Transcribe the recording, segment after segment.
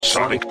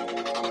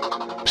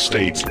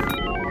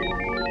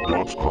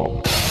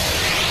SonicState.com.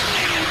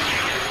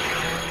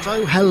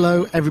 So,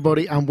 hello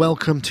everybody and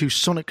welcome to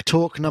Sonic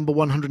Talk number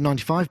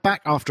 195.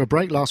 Back after a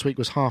break. Last week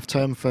was half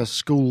term for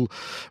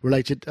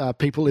school-related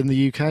people in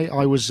the UK.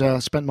 I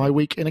spent my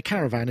week in a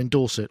caravan in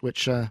Dorset,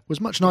 which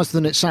was much nicer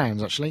than it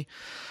sounds, actually.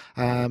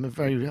 I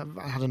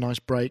had a nice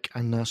break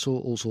and saw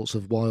all sorts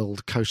of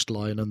wild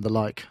coastline and the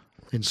like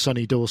in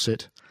sunny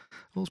Dorset.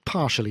 Well, it's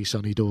partially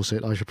sunny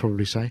Dorset, I should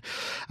probably say.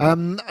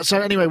 So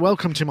anyway,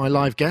 welcome to my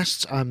live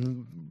guests.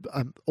 I'm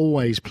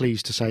always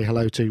pleased to say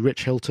hello to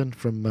Rich Hilton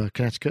from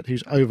Connecticut,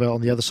 who's over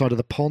on the other side of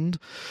the pond,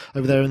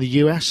 over there in the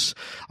US.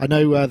 I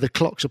know the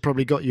clocks have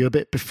probably got you a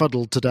bit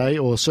befuddled today,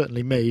 or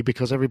certainly me,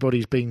 because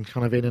everybody's been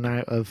kind of in and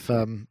out of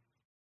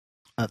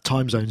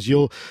time zones.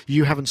 You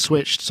haven't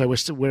switched, so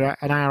we're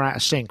an hour out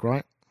of sync,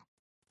 right?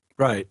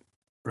 Right.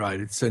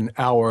 It's an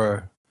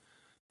hour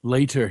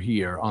later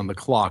here on the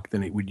clock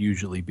than it would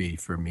usually be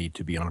for me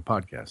to be on a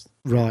podcast.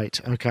 Right.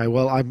 Okay.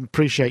 Well, I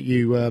appreciate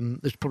you.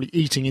 It's probably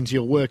eating into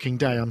your working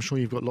day. I'm sure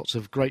you've got lots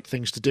of great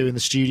things to do in the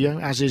studio,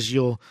 as is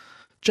your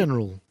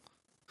general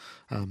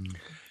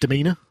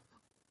demeanor.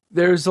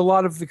 There's a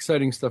lot of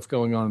exciting stuff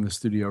going on in the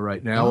studio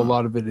right now. A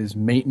lot of it is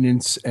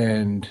maintenance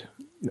and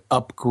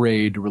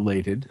upgrade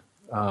related.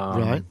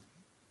 Right.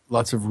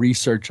 Lots of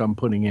research I'm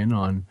putting in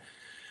on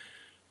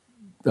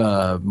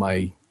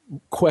my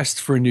quest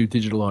for a new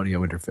digital audio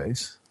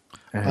interface.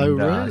 And,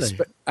 really?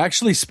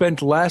 Actually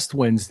spent last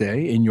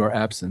Wednesday, in your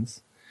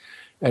absence,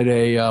 at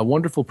a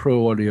wonderful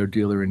pro audio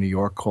dealer in New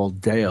York called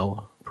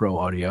Dale Pro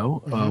Audio,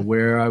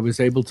 where I was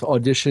able to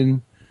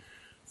audition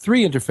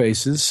 3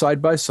 interfaces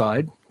side by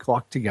side,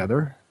 clocked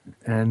together,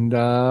 and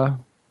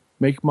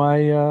make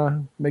my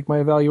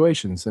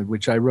evaluations,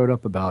 which I wrote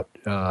up about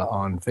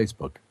on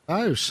Facebook.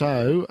 Oh,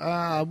 so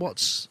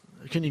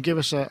can you give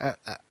us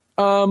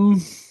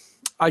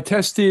I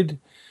tested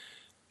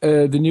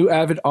the new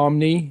Avid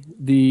Omni,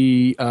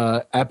 the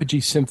Apogee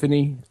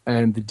Symphony,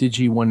 and the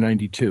Digi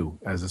 192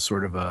 as a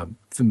sort of a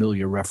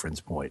familiar reference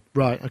point.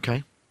 Right,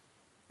 okay.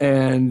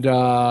 And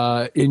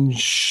in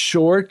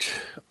short,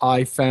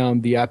 I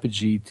found the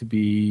Apogee to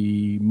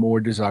be more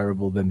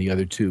desirable than the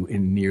other two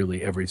in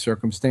nearly every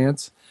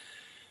circumstance.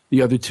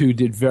 The other two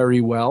did very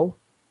well.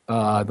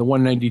 The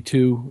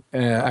 192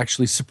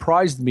 actually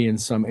surprised me in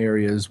some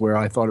areas where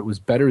I thought it was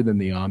better than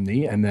the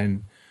Omni, and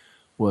then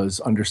was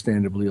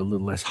understandably a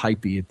little less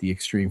hypey at the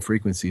extreme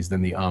frequencies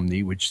than the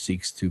Omni, which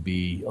seeks to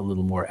be a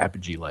little more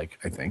Apogee-like,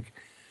 I think.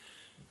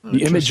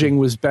 The imaging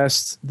was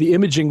best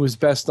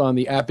on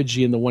the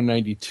Apogee and the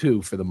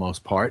 192 for the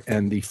most part,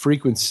 and the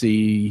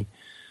frequency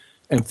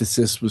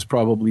emphasis was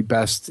probably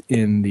best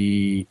in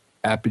the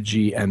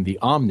Apogee and the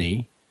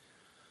Omni.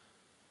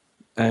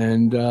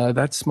 And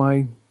that's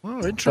my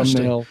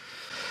thumbnail.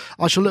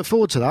 I shall look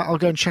forward to that. I'll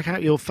go and check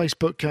out your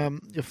Facebook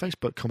comment,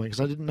 because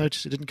I didn't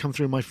notice it didn't come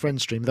through my friend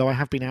stream, though I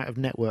have been out of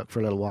network for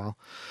a little while.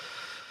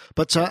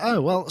 But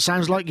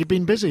sounds like you've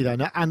been busy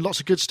then, and lots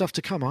of good stuff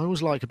to come. I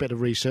always like a bit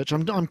of research.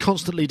 I'm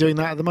constantly doing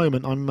that at the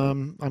moment.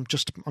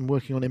 I'm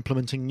working on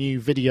implementing new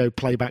video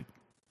playback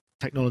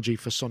technology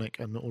for Sonic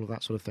and all of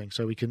that sort of thing.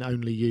 So we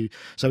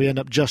end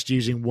up just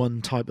using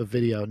one type of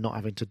video and not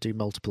having to do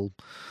multiple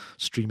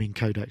streaming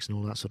codecs and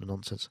all that sort of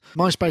nonsense.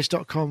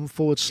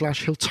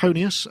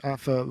 MySpace.com/Hiltonius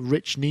for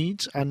rich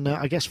needs, and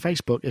I guess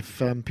Facebook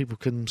if people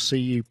can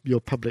see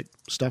your public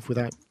stuff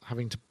without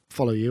having to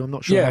follow you. I'm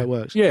not sure how it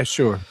works. Yeah,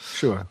 sure.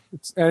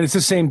 It's the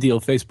same deal.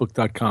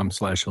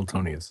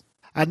 Facebook.com/Hiltonius.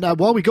 And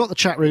while we got the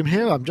chat room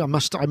here, I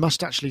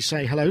must actually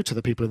say hello to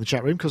the people in the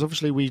chat room, because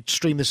obviously we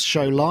stream this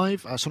show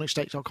live,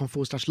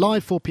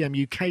 SonicState.com/live, 4 p.m.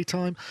 UK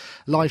time,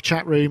 live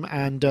chat room,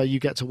 and you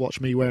get to watch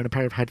me wearing a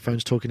pair of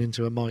headphones talking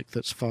into a mic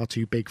that's far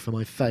too big for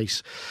my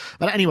face.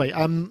 But anyway,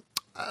 we're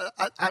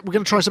going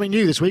to try something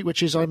new this week,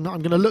 which is I'm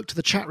going to look to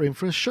the chat room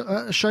for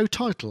a show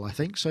title, I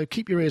think. So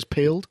keep your ears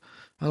peeled.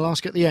 I'll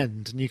ask at the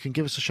end, and you can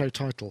give us a show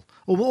title.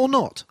 Or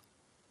not.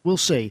 We'll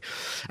see.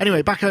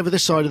 Anyway, back over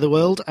this side of the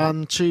world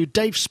to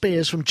Dave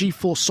Spears from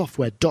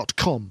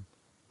GeForceSoftware.com.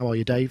 How are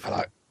you, Dave?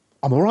 Hello.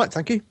 I'm all right,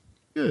 thank you.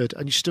 Good.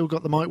 And you still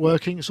got the mic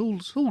working? It's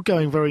all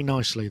going very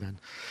nicely then.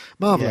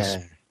 Marvellous.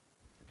 Yeah.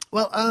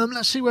 Well,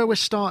 let's see where we're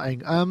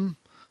starting.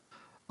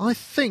 I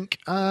think...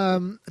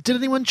 did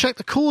anyone check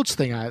the chords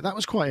thing out? That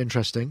was quite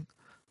interesting.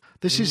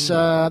 This is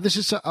I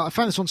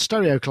found this on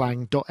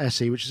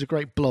stereoclang.se, which is a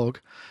great blog,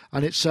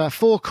 and it's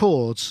 4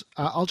 chords.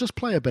 I'll just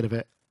play a bit of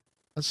it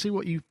and see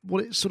what it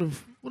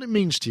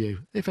means to you,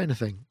 if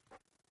anything.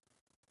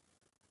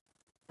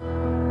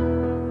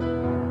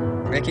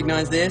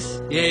 Recognize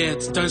this? Yeah,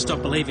 it's Don't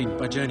Stop Believing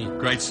by Journey.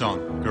 Great song.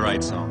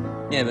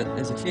 Yeah, but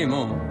there's a few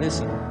more.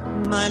 Listen.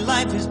 My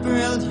life is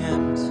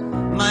brilliant,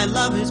 my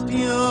love is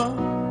pure.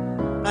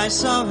 I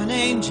saw an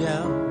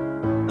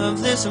angel,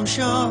 of this I'm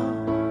sure.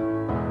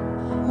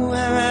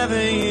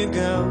 Wherever you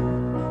go,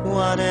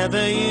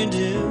 whatever you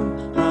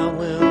do, I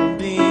will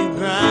be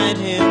right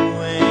here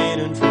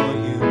waiting for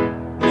you.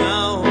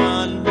 No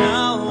one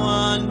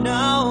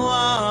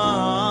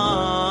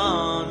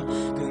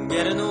can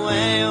get in the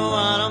way of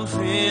what I'm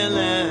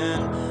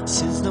feeling.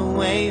 Since the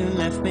way you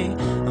left me me.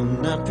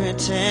 I'm not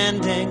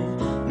pretending.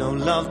 No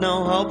love,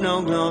 no hope,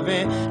 no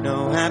glory,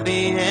 no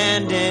happy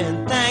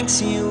ending.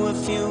 Thanks, you were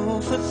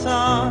fuel for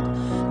thought.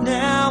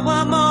 Now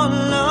I'm more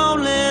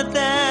lonely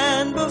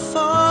than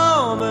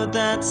before, but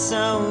that's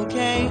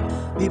okay.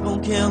 People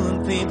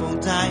killing, people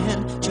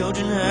dying,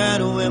 children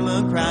hurt,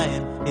 women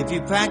crying. If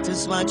you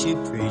practice what you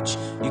preach,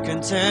 you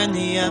can turn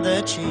the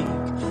other cheek.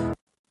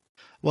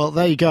 Well,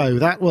 there you go.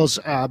 That was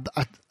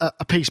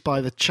a piece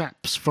by the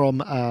chaps from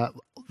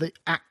the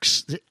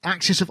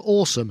Axis of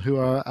Awesome, who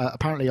are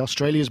apparently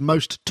Australia's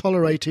most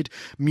tolerated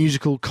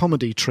musical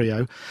comedy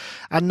trio.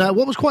 And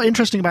what was quite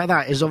interesting about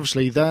that is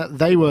obviously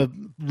they were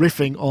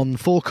riffing on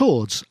 4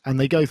 chords, and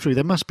they go through,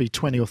 there must be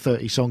 20 or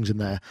 30 songs in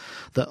there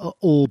that are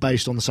all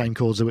based on the same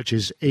chords, which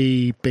is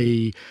E,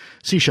 B,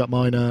 C sharp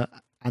minor,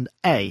 and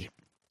A.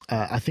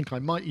 I think I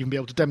might even be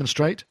able to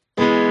demonstrate.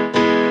 E,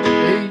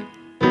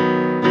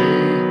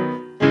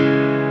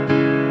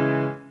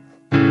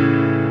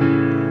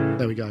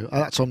 there we go.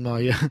 That's on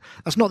my.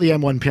 That's not the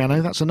M1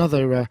 piano. That's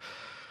another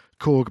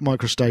Korg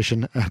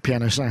microstation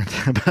piano sound.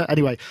 But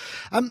anyway,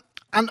 and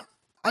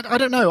I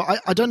don't know.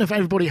 I don't know if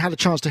everybody had a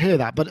chance to hear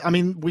that, but I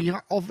mean, we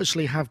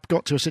obviously have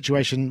got to a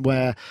situation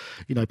where,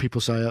 you know,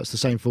 people say, oh, it's the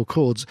same 4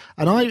 chords,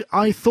 and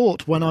I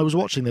thought when I was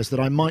watching this that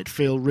I might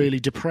feel really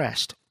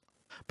depressed,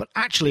 but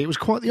actually it was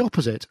quite the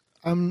opposite.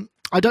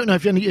 I don't know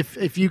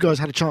if you guys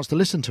had a chance to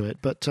listen to it,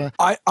 but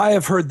I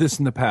have heard this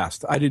in the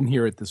past. I didn't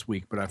hear it this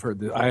week, but I've heard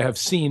that. I have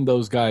seen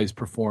those guys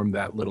perform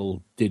that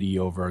little ditty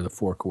over the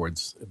 4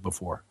 chords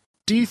before.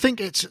 Do you think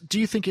it's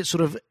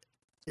sort of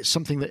it's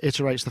something that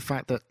iterates the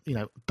fact that, you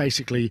know,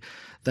 basically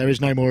there is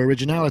no more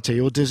originality,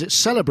 or does it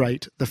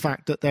celebrate the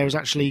fact that there is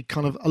actually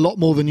kind of a lot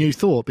more than you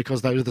thought,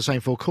 because those are the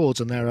same 4 chords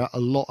and there are a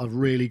lot of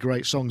really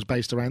great songs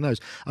based around those,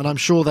 and I'm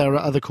sure there are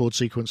other chord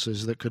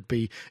sequences that could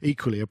be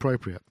equally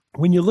appropriate?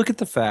 When you look at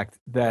the fact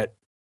that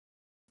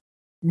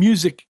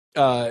music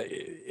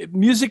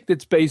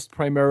that's based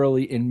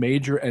primarily in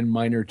major and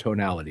minor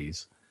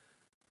tonalities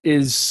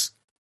is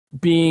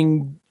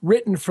being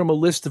written from a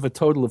list of a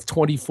total of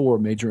 24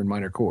 major and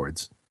minor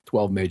chords,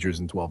 12 majors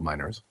and 12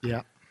 minors.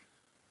 Yeah.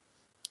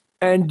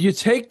 And you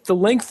take the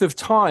length of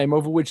time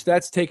over which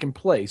that's taken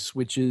place,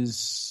 which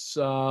is,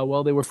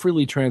 well, they were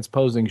freely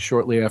transposing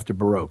shortly after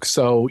Baroque.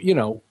 So, you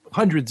know,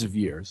 hundreds of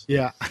years.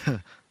 Yeah.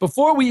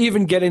 Before we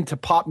even get into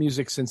pop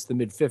music since the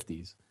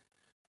mid-50s,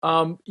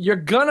 you're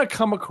going to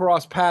come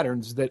across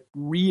patterns that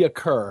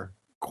reoccur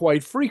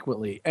quite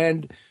frequently.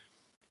 And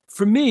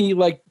for me,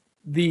 like,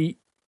 the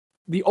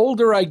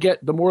older I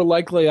get, the more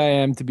likely I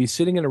am to be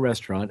sitting in a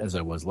restaurant, as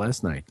I was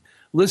last night,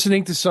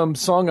 listening to some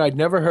song I'd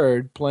never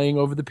heard playing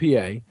over the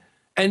PA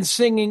and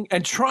singing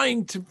and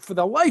trying to, for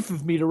the life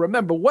of me, to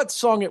remember what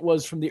song it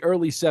was from the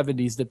early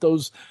 70s that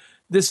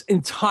this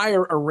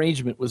entire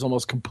arrangement was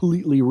almost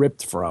completely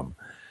ripped from.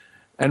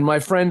 And my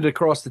friend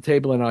across the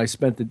table and I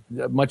spent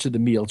much of the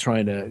meal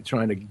trying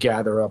to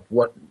gather up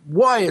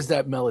why is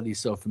that melody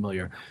so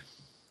familiar.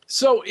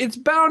 So it's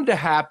bound to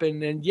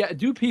happen. And yeah,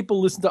 do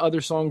people listen to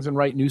other songs and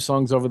write new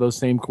songs over those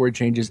same chord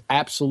changes?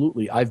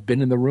 Absolutely. I've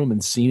been in the room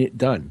and seen it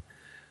done.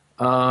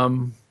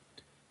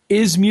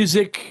 Is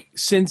music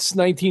since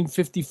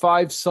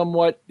 1955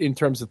 somewhat, in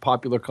terms of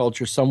popular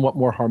culture, somewhat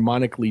more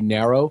harmonically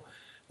narrow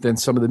than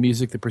some of the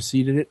music that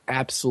preceded it?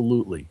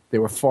 Absolutely. They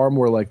were far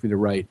more likely to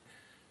write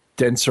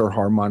denser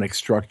harmonic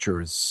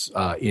structures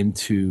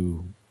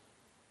into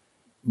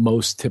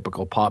most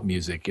typical pop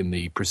music in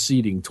the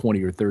preceding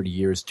 20 or 30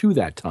 years to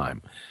that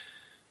time.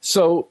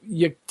 So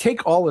you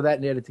take all of that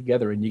and add it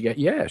together and you get,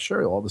 yeah,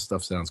 sure, all the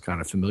stuff sounds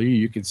kind of familiar.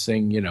 You could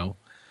sing, you know,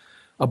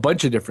 a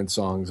bunch of different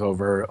songs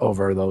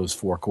over those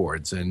 4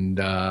 chords. And,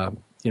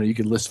 you know, you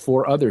could list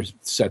 4 other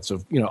sets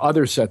of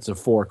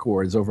 4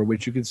 chords over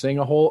which you could sing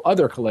a whole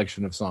other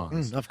collection of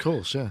songs. Of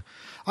course, yeah.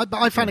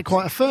 I found it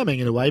quite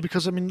affirming in a way,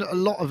 because, I mean, a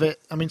lot of it,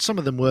 I mean, some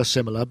of them were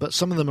similar, but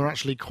some of them are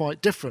actually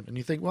quite different. And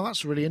you think, well,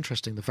 that's really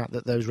interesting, the fact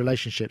that those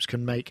relationships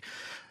can make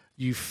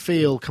you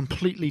feel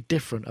completely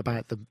different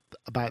about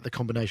the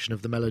combination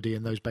of the melody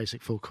and those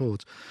basic 4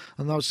 chords.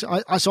 And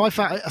so I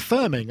found it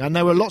affirming, and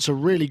there were lots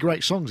of really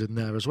great songs in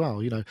there as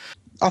well, you know.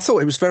 I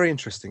thought it was very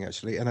interesting,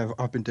 actually, and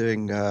I've been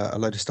doing a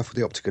load of stuff with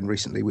the Opticon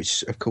recently,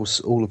 which, of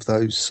course, all of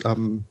those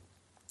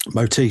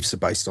motifs are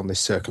based on this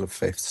circle of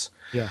fifths.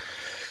 Yeah.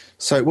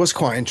 So it was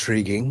quite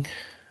intriguing.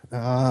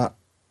 I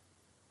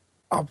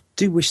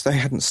do wish they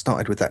hadn't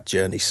started with that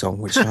Journey song,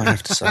 which I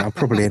have to say I'm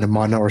probably in a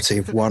minority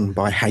of one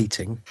by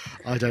hating.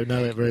 I don't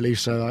know it really,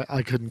 so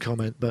I couldn't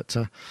comment, but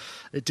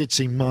it did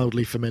seem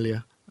mildly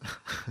familiar.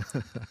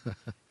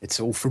 It's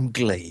all from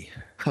Glee.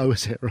 Oh,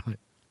 is it? Right.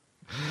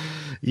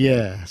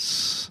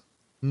 Yes.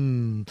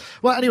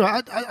 Well,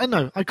 anyway, I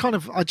know. I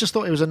just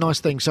thought it was a nice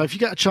thing. So if you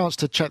get a chance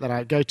to check that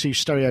out, go to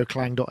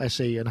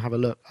stereoclang.se and have a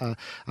look.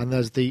 And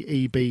there's the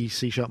E, B,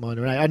 C sharp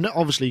minor, A. And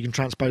obviously you can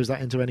transpose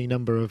that into any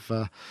number of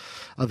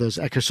others.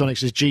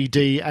 Echosonics is G,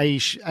 D,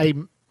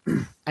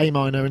 A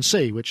minor, and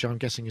C, which I'm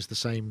guessing is the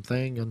same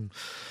thing. And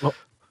well,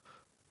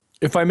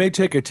 if I may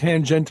take a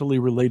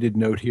tangentially related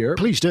note here.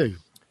 Please do.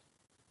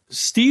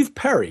 Steve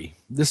Perry,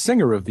 the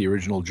singer of the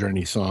original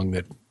Journey song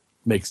that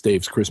makes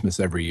Dave's Christmas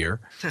every year,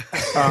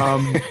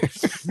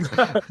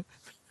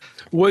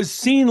 was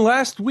seen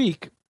last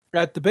week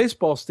at the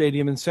baseball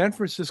stadium in San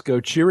Francisco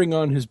cheering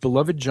on his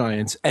beloved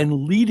Giants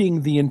and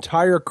leading the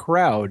entire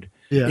crowd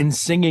in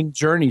singing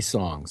Journey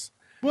songs.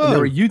 And there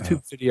were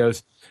YouTube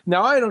videos.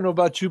 Now, I don't know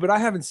about you, but I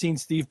haven't seen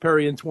Steve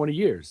Perry in 20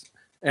 years.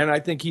 And I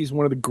think he's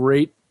one of the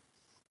great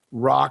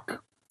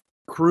rock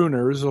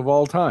crooners of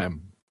all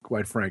time,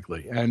 quite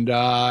frankly. And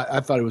I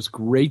thought it was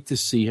great to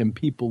see him.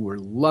 People were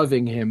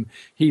loving him.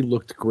 He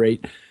looked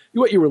great.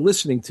 What you were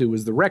listening to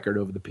was the record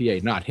over the PA,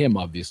 not him,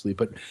 obviously,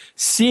 but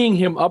seeing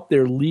him up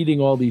there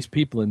leading all these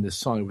people in this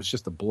song, it was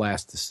just a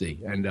blast to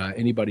see. And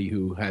anybody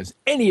who has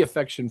any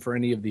affection for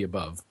any of the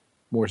above,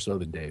 more so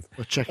than Dave,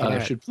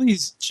 should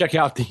please check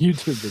out the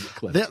YouTube video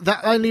clip.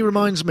 That only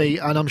reminds me,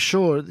 and I'm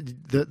sure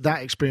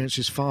that experience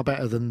is far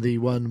better than the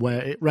one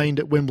where it rained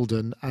at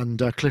Wimbledon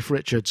and Cliff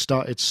Richard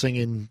started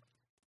singing,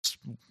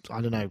 I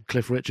don't know,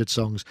 Cliff Richard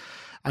songs.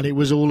 And it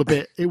was all a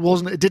bit,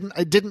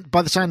 it didn't,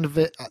 by the sound of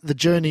it, the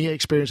Journey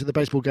experience at the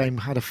baseball game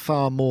had a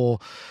far more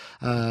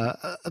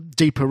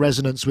deeper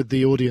resonance with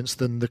the audience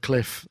than the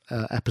Cliff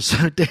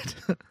episode did.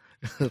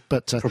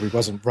 But probably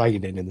wasn't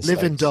raining in the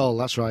Living States. Doll,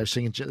 that's right, I was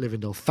singing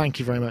Living Doll. Thank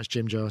you very much,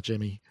 Jam Jar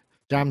Jimmy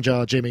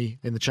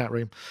in the chat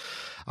room.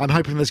 I'm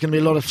hoping there's going to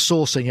be a lot of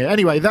sourcing here.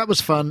 Anyway, that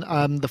was fun,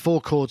 the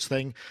four chords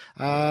thing.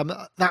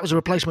 That was a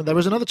replacement. There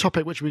was another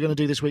topic which we're going to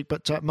do this week,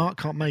 but Mark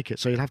can't make it,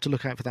 so you'll have to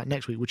look out for that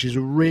next week, which is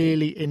a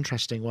really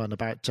interesting one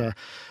about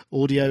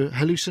audio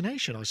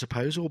hallucination, I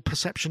suppose, or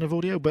perception of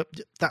audio. But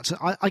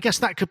I guess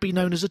that could be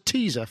known as a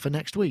teaser for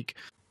next week.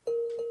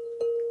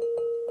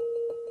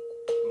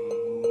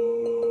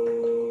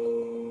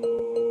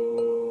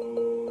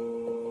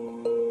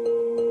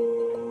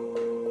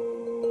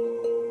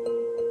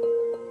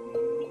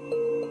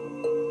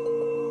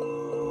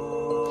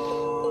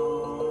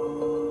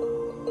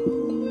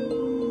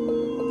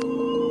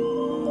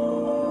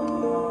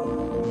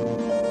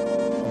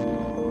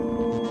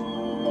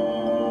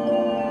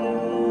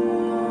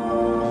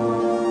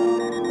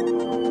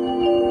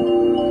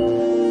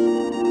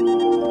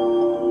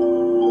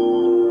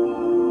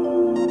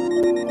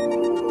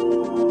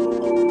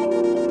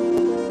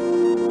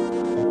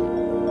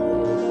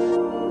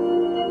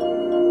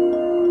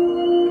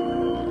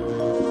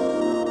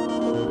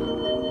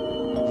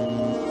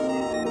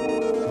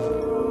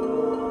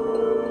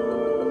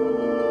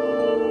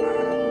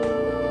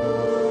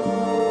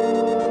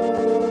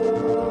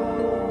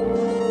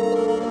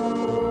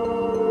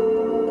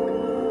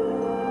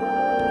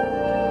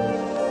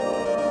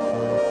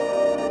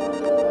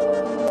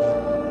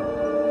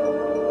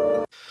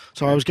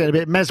 So I was getting a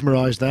bit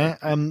mesmerised there.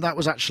 That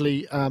was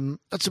actually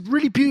that's a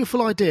really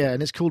beautiful idea,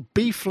 and it's called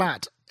B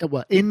flat.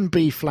 In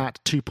B flat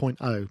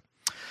 2.0.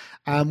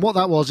 And what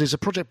that was is a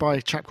project by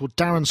a chap called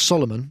Darren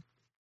Solomon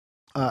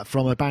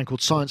from a band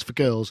called Science for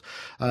Girls,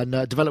 and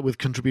developed with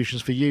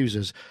contributions from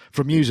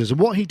users. And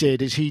what he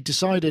did is he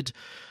decided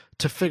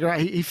to figure out,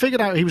 he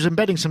figured out he was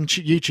embedding some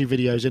YouTube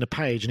videos in a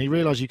page, and he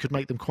realised you could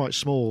make them quite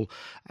small,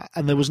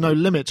 and there was no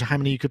limit to how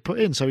many you could put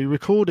in. So he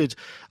recorded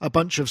a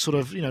bunch of sort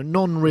of,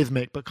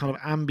 non-rhythmic but kind of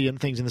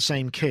ambient things in the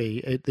same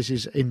key. This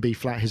is in B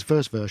flat, his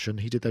first version.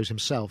 He did those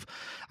himself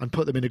and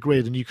put them in a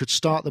grid, and you could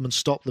start them and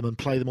stop them and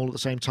play them all at the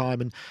same time,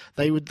 and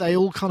they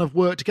all kind of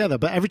work together.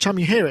 But every time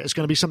you hear it, it's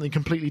going to be something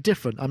completely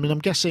different. I mean, I'm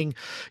guessing,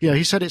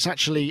 he said it's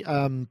actually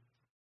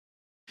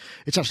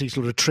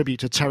sort of a tribute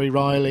to Terry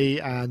Riley,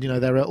 and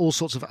there are all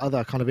sorts of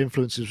other kind of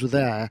influences were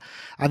there.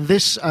 And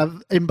this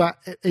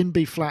in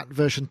B flat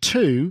version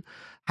 2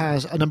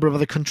 has a number of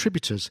other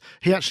contributors.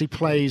 He actually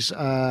plays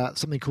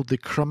something called the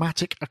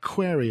Chromatic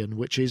Aquarian,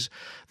 which is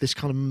this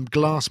kind of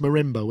glass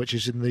marimba, which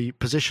is in the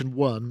position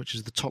 1, which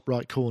is the top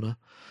right corner.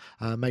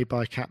 Made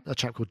by a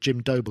chap called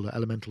Jim Doble at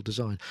Elemental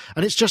Design.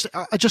 And it's just,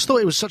 I just thought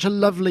it was such a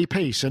lovely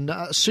piece. And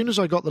as soon as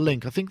I got the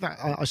link, I think that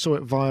I saw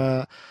it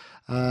via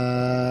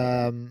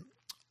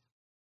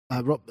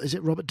is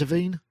it Robert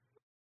Devine?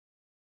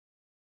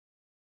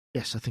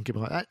 Yes, I think it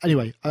might.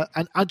 Anyway,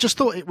 and I just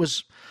thought it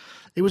was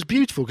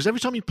beautiful, because every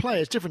time you play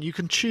it, it's different. You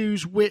can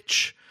choose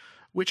which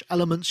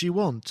elements you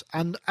want,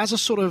 and as a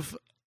sort of,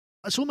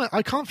 it's almost,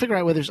 I can't figure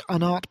out whether it's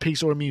an art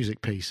piece or a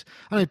music piece.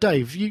 I know,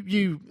 Dave,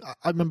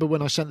 I remember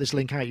when I sent this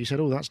link out, you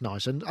said, "Oh, that's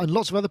nice," and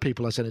lots of other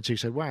people I sent it to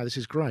said, "Wow, this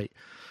is great."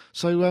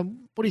 So,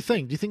 what do you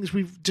think? Do you think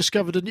we've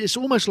discovered? It's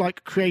almost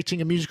like creating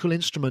a musical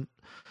instrument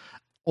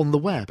on the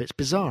web. It's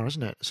bizarre,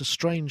 isn't it? It's a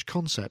strange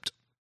concept.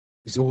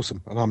 It's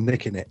awesome, and I'm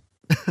nicking it.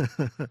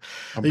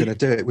 I'm going to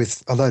do it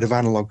with a load of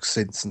analog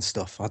synths and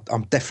stuff.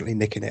 I'm definitely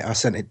nicking it. I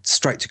sent it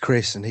straight to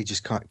Chris, and he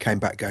just came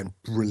back going,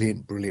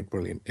 brilliant, brilliant,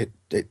 brilliant.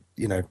 It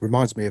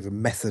reminds me of a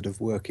method of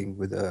working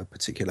with a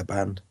particular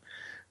band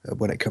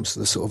when it comes to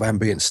the sort of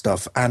ambient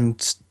stuff,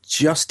 and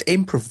just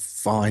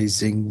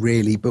improvising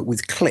really, but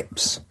with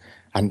clips.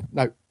 And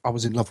no, I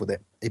was in love with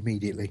it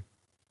immediately.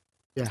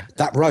 Yeah,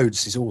 that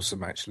Rhodes is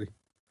awesome, actually.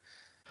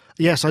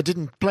 Yes, I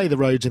didn't play the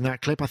Rhodes in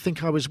that clip. I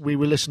think we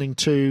were listening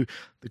to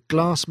the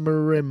Glass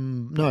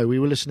Marim. No, we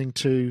were listening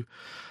to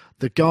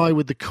the guy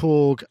with the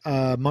Korg,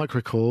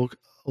 Micro Korg,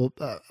 or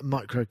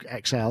Micro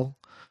XL,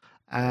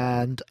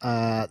 and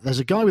there's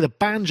a guy with a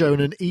banjo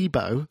and an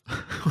ebow,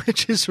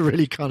 which is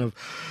really kind of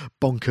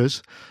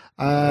bonkers.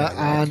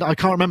 And I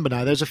can't remember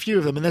now. There's a few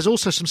of them, and there's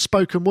also some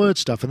spoken word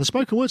stuff, and the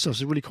spoken word stuff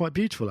is really quite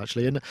beautiful,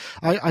 actually. And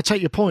I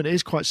take your point; it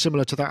is quite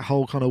similar to that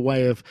whole kind of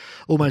way of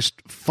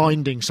almost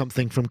finding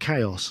something from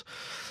chaos.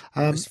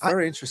 It's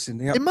very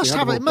interesting. It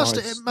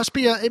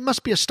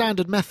must be a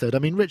standard method. I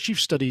mean, Rich, you've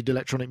studied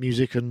electronic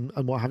music and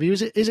what have you.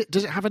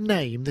 Does it have a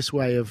name? This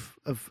way of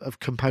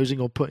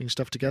composing or putting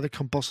stuff together,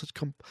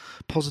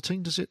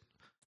 compositing. Does it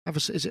have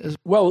a?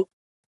 Well,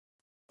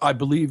 I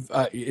believe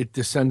it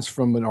descends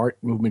from an art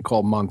movement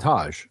called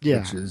montage,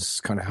 which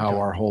is kind of how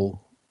our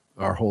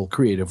whole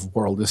creative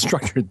world is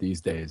structured these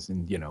days,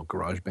 and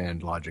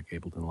GarageBand, Logic,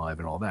 Ableton Live,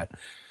 and all that.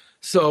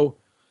 So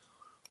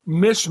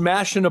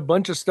mishmashing a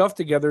bunch of stuff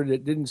together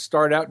that didn't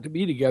start out to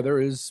be together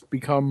has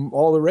become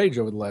all the rage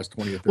over the last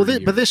 20 or 30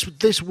 years. But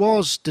this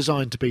was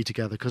designed to be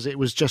together, because it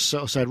was just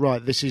sort of said,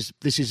 right, this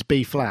is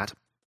B flat.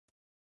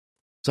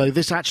 So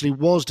this actually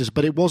was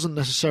but it wasn't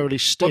necessarily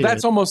steered. Well,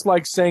 that's almost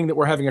like saying that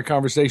we're having a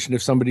conversation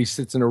if somebody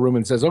sits in a room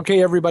and says,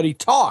 "Okay, everybody,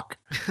 talk."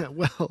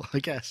 Well, I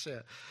guess, yeah.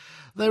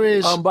 There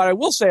is. But I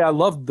will say I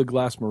loved the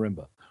glass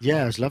marimba.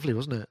 Yeah, it was lovely,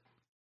 wasn't it?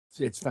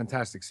 It's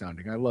fantastic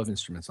sounding. I love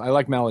instruments. I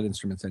like mallet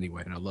instruments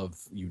anyway, and I love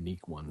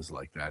unique ones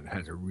like that. It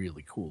has a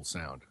really cool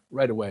sound.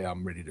 Right away,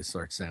 I'm ready to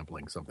start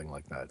sampling something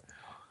like that.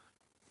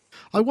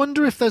 I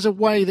wonder if there's a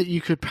way that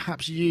you could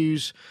perhaps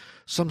use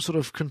some sort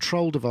of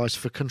control device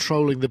for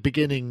controlling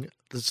the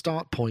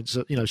start points,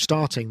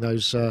 starting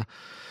those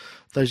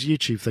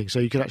YouTube things. So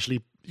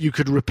you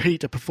could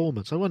repeat a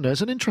performance. I wonder.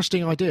 It's an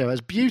interesting idea.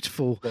 It's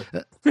beautiful.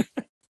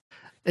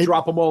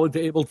 Drop them all into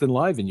Ableton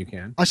Live, and you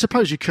can. I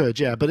suppose you could,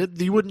 yeah,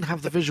 but you wouldn't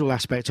have the visual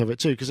aspect of it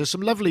too, because there's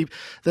some lovely.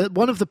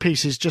 One of the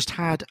pieces just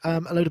had a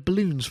load of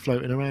balloons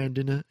floating around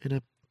in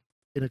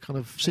a kind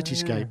of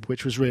cityscape,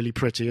 which was really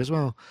pretty as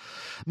well.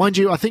 Mind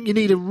you, I think you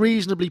need a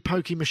reasonably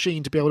pokey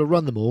machine to be able to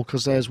run them all,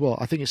 because there's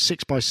I think it's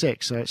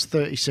 6x6, so it's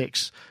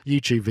 36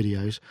 YouTube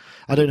videos.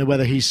 I don't know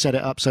whether he's set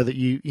it up so that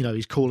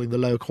he's calling the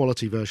lower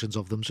quality versions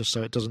of them just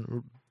so it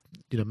doesn't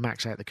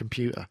max out the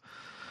computer.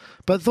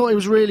 But I thought it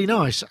was really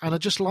nice, and I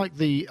just like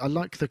the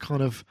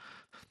kind of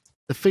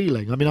the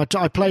feeling. I mean,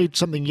 I played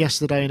something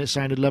yesterday and it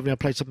sounded lovely. I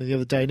played something the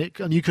other day,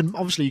 and you can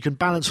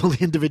balance all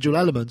the individual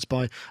elements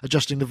by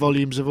adjusting the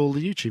volumes of all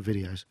the YouTube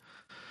videos.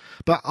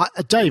 But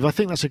Dave, I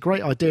think that's a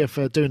great idea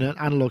for doing an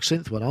analog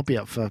synth one. I'll be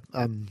up for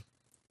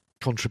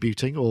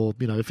contributing, or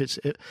if it's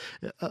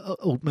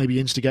or maybe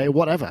instigate or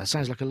whatever. It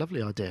sounds like a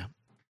lovely idea.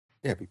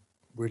 Yeah, it'd be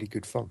really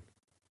good fun.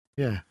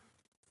 Yeah.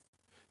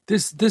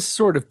 This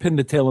sort of pin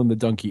the tail on the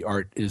donkey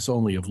art is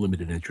only of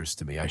limited interest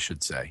to me, I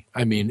should say.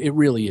 I mean, it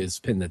really is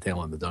pin the tail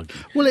on the donkey.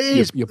 Well, it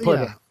is. You put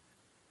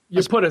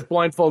a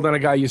blindfold on a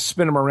guy, you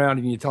spin him around,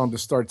 and you tell him to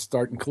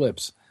starting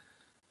clips.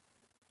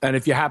 And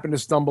if you happen to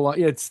stumble on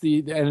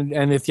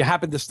and if you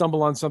happen to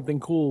stumble on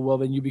something cool, well,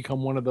 then you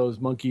become one of those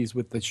monkeys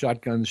with the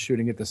shotguns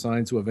shooting at the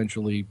signs who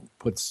eventually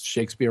puts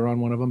Shakespeare on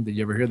one of them. Did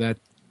you ever hear that?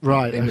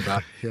 Right. Thing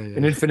about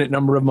an infinite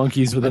number of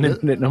monkeys with an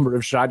infinite number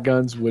of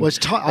shotguns would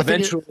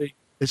eventually.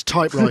 It's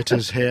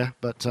typewriters here,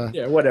 but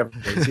yeah, whatever.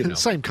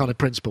 Same kind of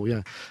principle.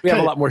 Yeah, we have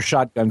a lot more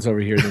shotguns over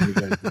here than you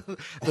guys do.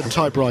 Than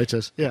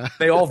typewriters. Yeah,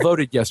 they all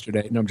voted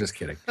yesterday. No, I'm just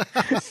kidding.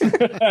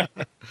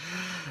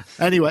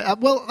 Anyway,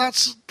 well,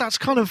 that's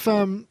kind of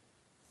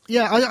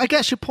I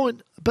guess your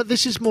point. But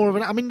this is more of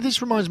an. I mean,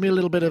 this reminds me a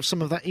little bit of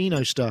some of that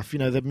Eno stuff.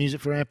 The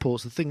music for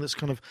airports, the thing that's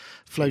kind of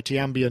floaty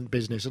ambient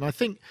business. And I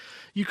think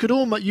you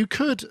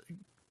could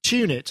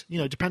tune it,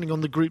 depending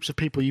on the groups of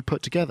people you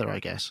put together, I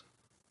guess.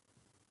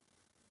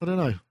 I don't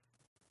know.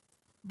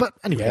 But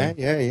anyway.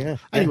 Yeah.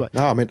 Anyway.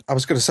 No, I mean, I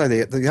was going to say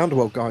the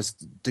Underworld guys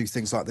do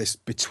things like this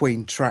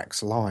between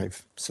tracks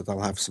live. So they'll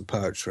have some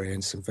poetry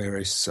and some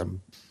various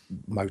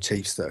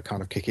motifs that are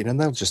kind of kicking, and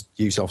they'll just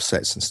use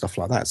offsets and stuff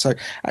like that. So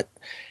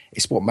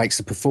it's what makes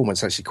the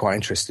performance actually quite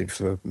interesting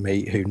for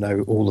me, who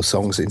know all the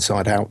songs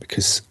inside out,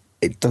 because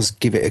it does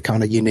give it a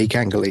kind of unique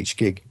angle each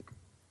gig.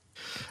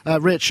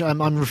 Rich,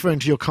 I'm referring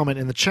to your comment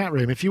in the chat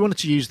room. If you wanted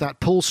to use that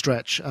pull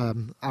stretch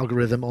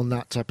algorithm on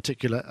that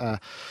particular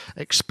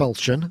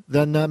expulsion,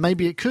 then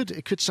maybe it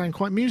could sound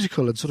quite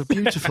musical and sort of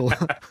beautiful.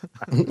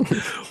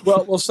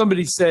 well,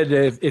 somebody said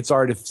it's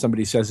art if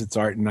somebody says it's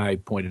art, and I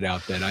pointed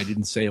out that I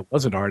didn't say it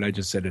wasn't art. I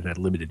just said it had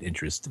limited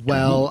interest.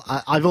 Well,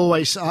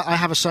 I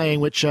have a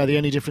saying which the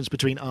only difference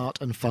between art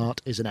and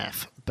fart is an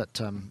F, but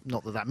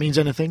not that means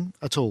anything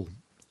at all.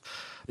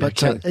 But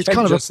Ken it's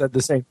kind of just said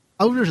the same.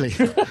 Oh, really?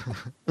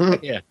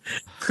 Yeah.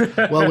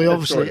 Well, we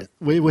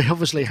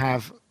obviously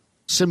have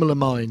similar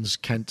minds,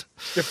 Kent.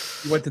 You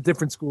went to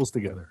different schools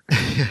together.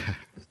 Yeah.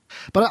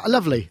 But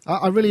lovely.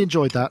 I really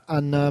enjoyed that,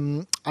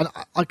 and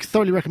I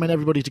thoroughly recommend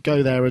everybody to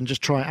go there and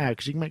just try it out,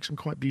 because you can make some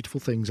quite beautiful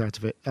things out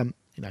of it.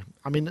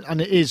 I mean,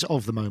 and it is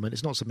of the moment.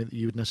 It's not something that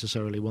you would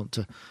necessarily want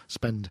to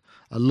spend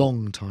a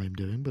long time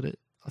doing, but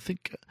I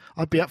think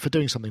I'd be up for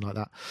doing something like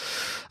that.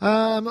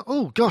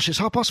 Oh gosh, it's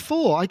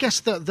 4:30. I guess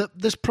that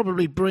this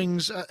probably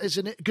brings is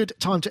a good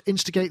time to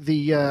instigate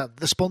the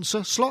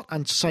sponsor slot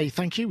and to say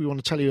thank you. We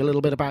want to tell you a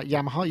little bit about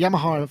Yamaha.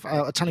 Yamaha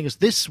are telling us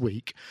this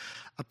week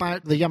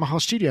about the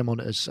Yamaha studio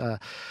monitors.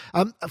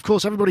 Of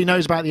course, everybody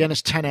knows about the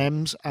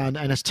NS10Ms and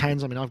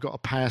NS10s. I mean, I've got a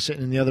pair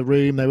sitting in the other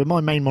room. They were my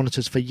main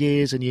monitors for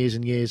years and years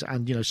and years.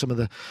 And, you know, some of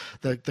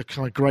the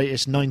kind of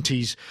greatest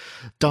 90s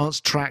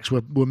dance tracks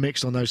were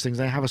mixed on those things.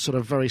 They have a sort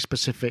of very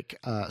specific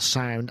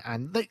sound,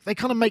 and they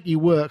kind of make you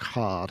work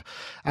hard.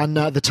 And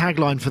the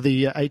tagline for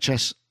the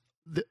HS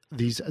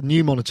these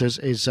new monitors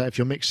is if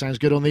your mix sounds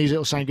good on these,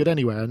 it'll sound good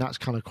anywhere, and that's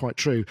kind of quite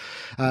true.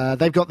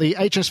 They've got the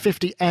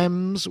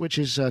HS50Ms, which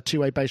is a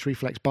two-way bass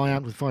reflex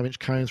biamp with 5-inch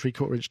cone,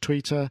 3/4-inch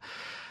tweeter,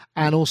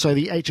 and also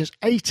the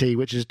HS80,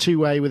 which is a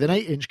two-way with an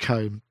 8-inch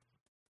cone.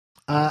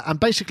 And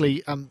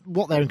basically,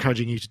 what they're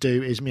encouraging you to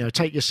do is, you know,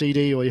 take your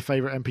CD or your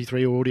favourite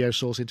MP3 or audio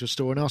source into a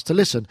store and ask to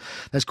listen.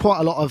 There's quite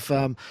a lot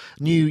of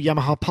new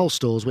Yamaha Pulse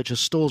stores, which are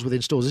stores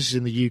within stores. This is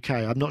in the UK.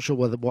 I'm not sure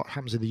what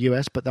happens in the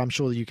US, but I'm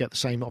sure that you get the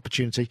same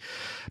opportunity.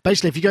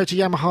 Basically, if you go to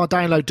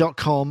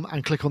YamahaDownload.com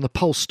and click on the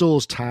Pulse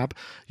Stores tab,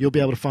 you'll be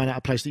able to find out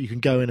a place that you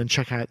can go in and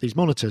check out these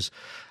monitors.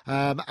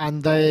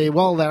 And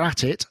while they're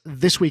at it,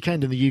 this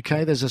weekend in the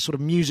UK, there's a sort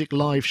of music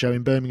live show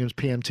in Birmingham's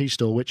PMT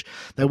store, which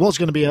there was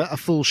going to be a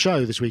full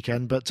show this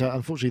weekend, but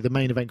unfortunately the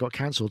main event got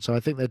cancelled. So I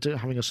think they're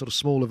having a sort of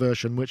smaller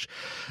version, which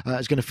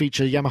is going to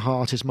feature Yamaha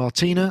artist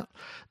Martina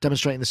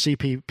demonstrating the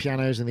CP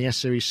pianos and the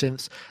S-Series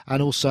synths.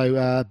 And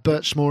also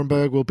Bert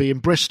Smorenberg will be in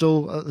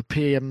Bristol at the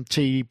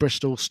PMT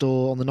Bristol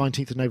store on the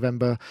 19th of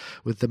November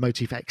with the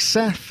Motif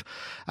XF.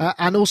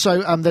 And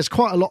also there's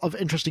quite a lot of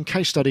interesting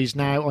case studies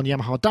now on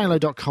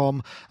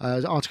YamahaDownload.com.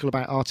 An article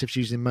about artists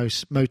using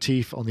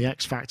Motif on the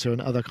X Factor and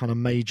other kind of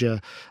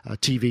major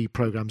TV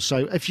programs.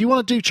 So if you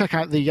want to do check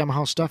out the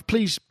Yamaha stuff,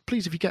 please,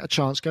 if you get a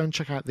chance, go and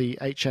check out the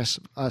HS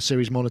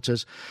series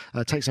monitors.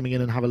 Take something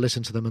in and have a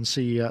listen to them and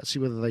see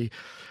whether they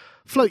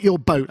float your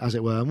boat, as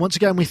it were. And once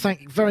again, we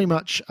thank very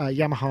much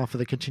Yamaha for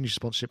the continued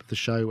sponsorship of the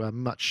show.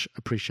 Much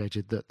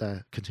appreciated that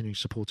they're continuing to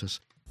support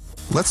us.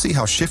 Let's see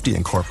how Shifty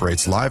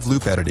incorporates live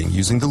loop editing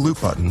using the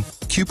loop button,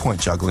 cue point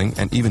juggling,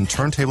 and even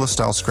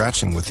turntable-style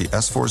scratching with the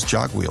S4's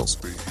jog wheels,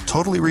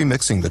 totally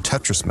remixing the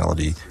Tetris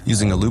melody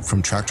using a loop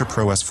from Traktor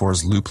Pro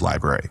S4's loop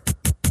library.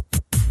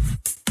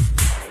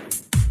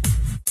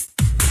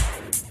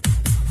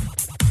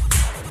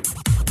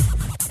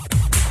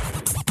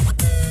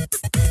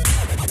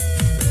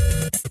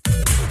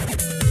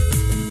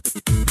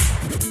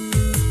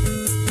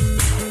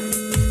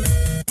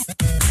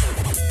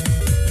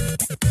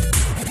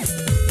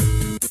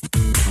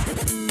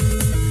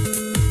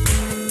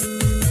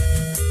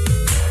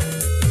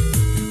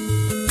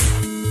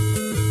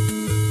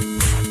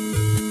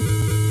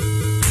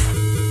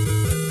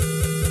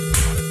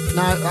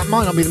 Now, that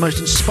might not be the most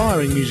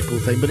inspiring musical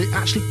thing, but it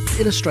actually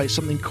illustrates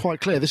something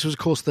quite clear. This was, of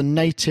course, the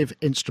Native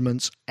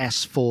Instruments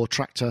S4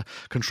 Traktor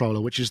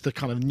controller, which is the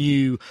kind of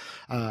new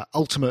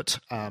ultimate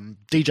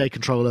DJ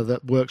controller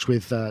that works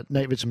with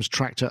Native Instruments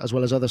Traktor as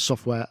well as other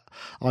software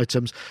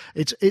items.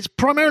 It's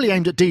primarily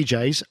aimed at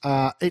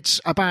DJs. It's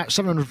about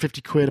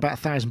 £750, about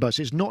 $1,000.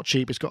 It's not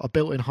cheap. It's got a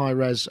built-in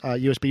high-res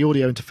USB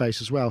audio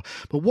interface as well.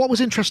 But what was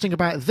interesting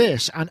about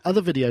this and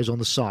other videos on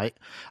the site,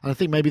 and I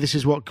think maybe this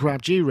is what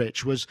grabbed you,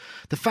 Rich, was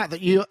the fact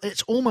that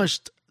it's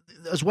almost,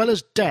 as well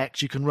as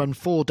decks, you can run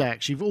 4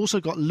 decks. You've also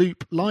got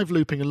live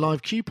looping and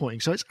live cue pointing.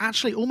 So it's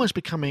actually almost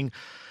becoming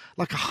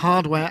like a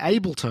hardware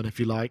Ableton, if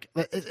you like.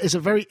 It's a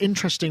very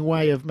interesting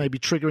way of maybe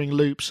triggering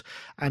loops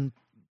and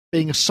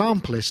being a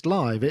samplist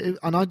live.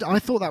 And I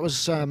thought that was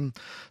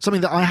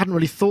something that I hadn't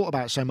really thought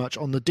about so much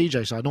on the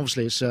DJ side. And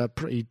obviously, it's a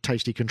pretty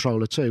tasty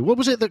controller too. What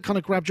was it that kind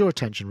of grabbed your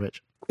attention,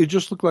 Rich? It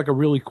just looked like a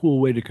really cool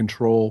way to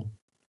control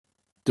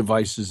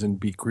devices and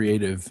be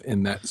creative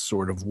in that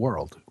sort of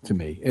world to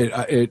me.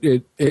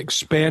 It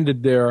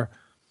expanded their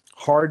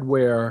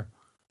hardware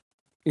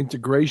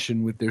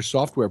integration with their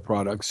software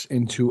products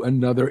into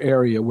another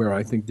area where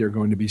I think they're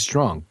going to be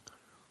strong.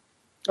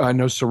 I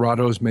know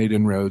Serato's made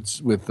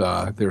inroads with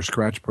their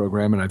Scratch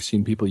program, and I've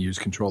seen people use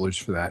controllers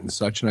for that and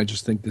such, and I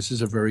just think this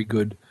is a very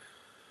good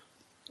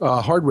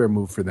hardware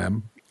move for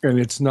them. And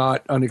it's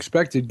not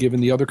unexpected given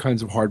the other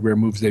kinds of hardware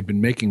moves they've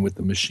been making with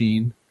the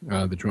machine,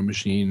 the drum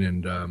machine,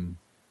 and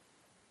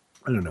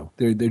I don't know.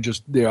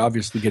 They're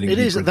obviously getting. It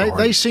is.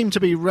 They seem to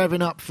be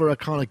revving up for a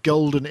kind of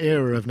golden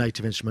era of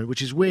Native Instrument,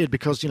 which is weird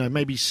because, you know,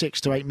 maybe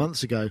 6 to 8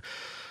 months ago,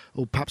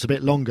 or perhaps a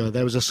bit longer,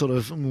 there was a sort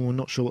of, I'm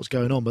not sure what's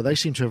going on, but they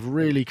seem to have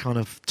really kind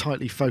of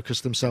tightly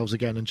focused themselves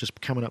again and just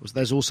coming up with.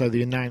 There's also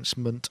the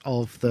announcement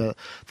of the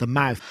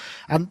mouth,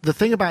 and the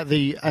thing about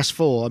the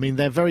S4, I mean,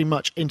 they're very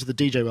much into the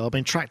DJ world. I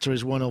mean, Traktor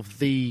is one of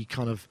the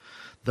kind of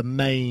the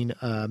main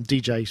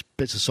DJ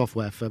bits of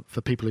software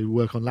for people who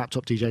work on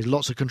laptop DJs.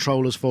 Lots of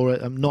controllers for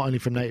it, not only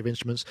from Native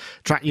Instruments.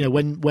 You know,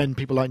 when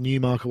people like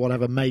Newmark or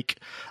whatever make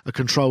a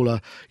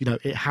controller, you know,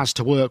 it has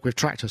to work with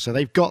Traktor. So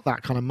they've got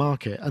that kind of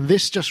market. And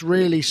this just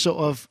really sort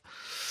of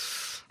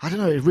I don't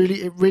know. It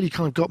really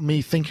kind of got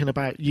me thinking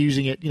about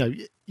using it. You know,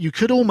 you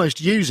could almost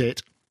use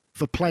it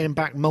for playing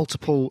back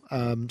multiple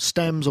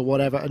stems or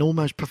whatever, and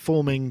almost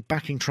performing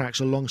backing tracks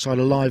alongside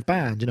a live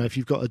band. You know, if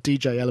you've got a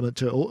DJ element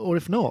to it, or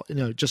if not, you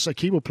know, just a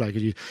keyboard player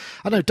could use.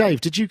 I know,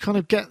 Dave. Did you kind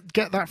of get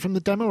that from the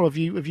demo, or have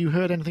you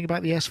heard anything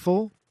about the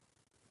S4?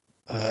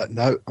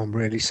 No, I'm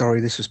really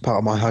sorry. This was part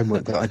of my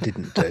homework that I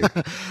didn't do.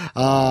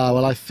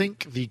 Well, I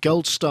think the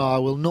gold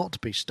star will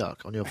not be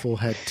stuck on your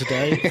forehead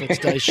today for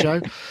today's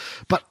show.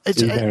 But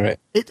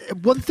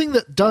one thing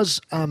that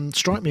does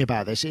strike me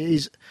about this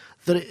is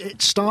that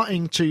it's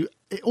starting to.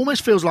 It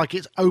almost feels like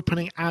it's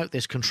opening out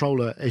this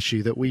controller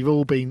issue that we've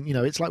all been. You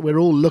know, it's like we're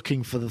all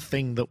looking for the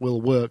thing that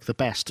will work the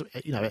best.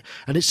 You know,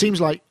 and it seems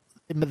like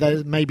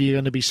there may be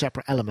going to be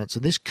separate elements,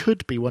 and this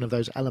could be one of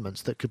those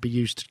elements that could be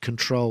used to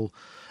control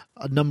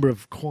a number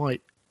of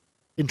quite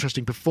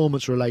interesting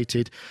performance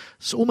related,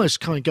 it's almost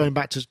kind of going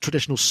back to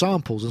traditional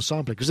samples and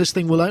sampling, because this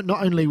thing will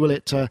not only will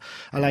it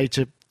allow you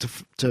to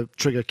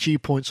trigger cue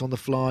points on the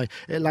fly,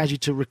 it allows you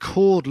to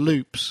record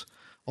loops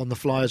on the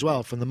fly as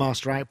well from the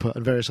master output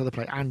and various other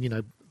and, you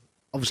know,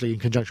 obviously in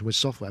conjunction with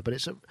software. But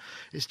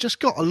it's just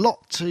got a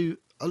lot.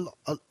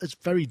 It's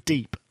very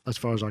deep as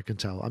far as I can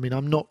tell. I mean,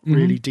 I'm not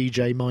really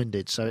DJ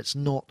minded, so it's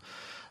not.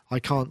 I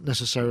can't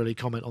necessarily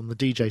comment on the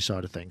DJ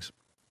side of things.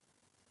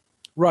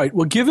 Right.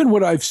 Well, given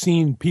what I've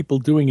seen people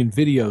doing in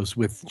videos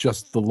with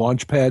just the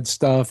Launchpad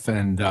stuff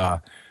and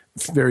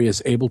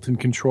various Ableton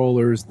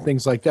controllers,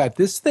 things like that,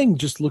 this thing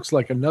just looks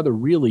like another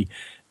really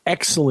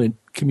excellent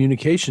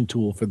communication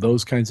tool for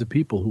those kinds of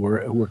people who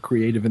are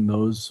creative in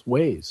those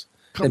ways,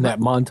 in that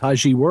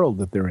montagey world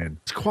that they're in.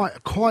 It's quite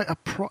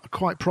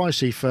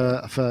pricey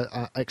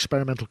for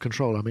experimental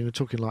control. I mean, we're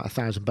talking like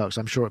 $1,000.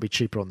 I'm sure it'd be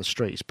cheaper on the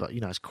streets, but you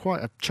know, it's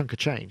quite a chunk of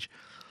change.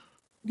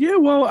 Yeah,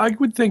 well, I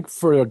would think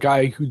for a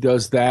guy who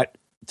does that,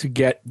 to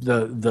get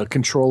the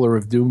controller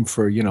of Doom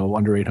for, you know,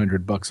 under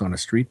 $800 on a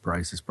street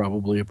price is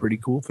probably a pretty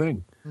cool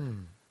thing.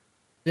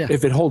 Yeah.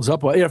 If it holds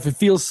up well, if it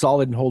feels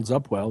solid and holds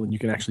up well, and you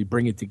can actually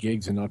bring it to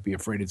gigs and not be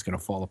afraid it's going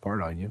to fall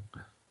apart on you.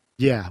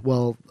 Yeah,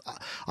 well,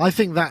 I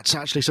think that's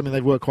actually something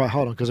they've worked quite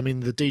hard on, because I mean,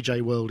 the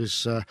DJ world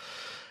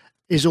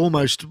is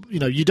almost, you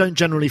know, you don't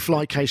generally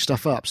flight case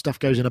stuff up. Stuff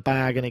goes in a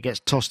bag and it gets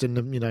tossed in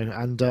them, you know,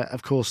 and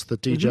of course the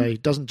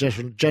DJ doesn't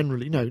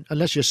generally, you know,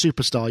 unless you're a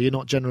superstar, you're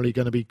not generally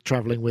going to be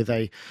traveling with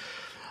a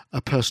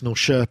personal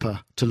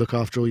Sherpa to look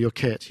after all your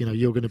kit. You know,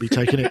 you're going to be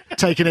taking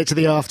it to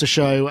the after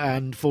show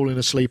and falling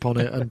asleep on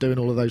it and doing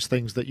all of those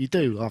things that you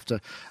do after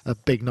a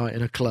big night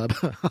in a club,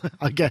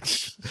 I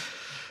guess.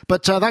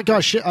 But that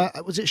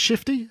guy, was it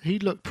Shifty? He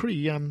looked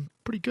pretty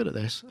good at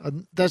this.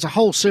 And there's a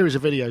whole series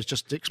of videos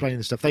just explaining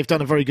this stuff. They've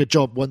done a very good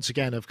job once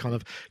again of kind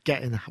of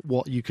getting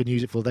what you can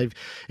use it for.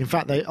 In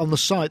fact, on the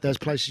site there's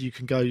places you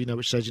can go, you know,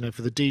 which says, you know,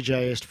 for the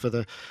DJist, for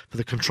the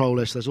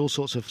controlist, there's all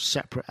sorts of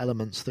separate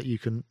elements that you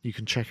can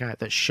check out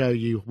that show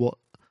you what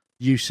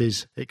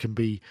uses it can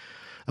be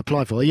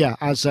applied for. Yeah,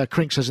 as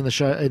Crink says in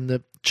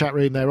the chat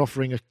room, they're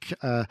offering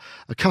a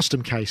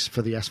custom case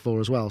for the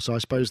S4 as well. So I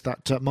suppose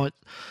that might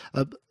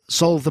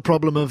solve the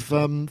problem of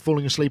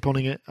falling asleep on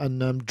it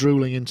and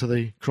drooling into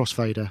the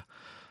crossfader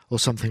or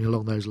something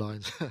along those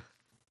lines.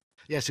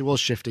 Yes, it was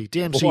Shifty.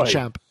 DMC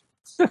champ.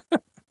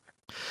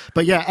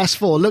 But yeah,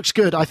 S4 looks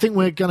good. I think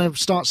we're going to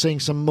start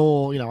seeing some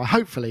more, you know,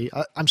 hopefully.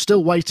 I'm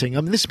still waiting.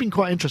 I mean, this has been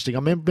quite interesting.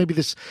 I mean, maybe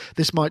this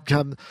might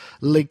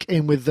link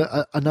in with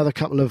another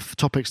couple of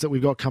topics that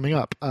we've got coming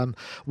up.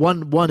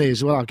 One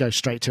is, well, I'll go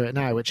straight to it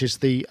now, which is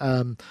the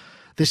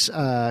this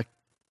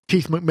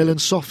Keith McMillan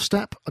soft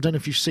step. I don't know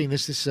if you've seen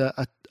this. This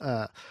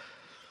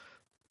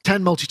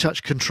 10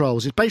 multi-touch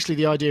controls. It's basically,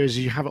 the idea is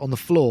you have it on the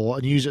floor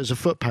and use it as a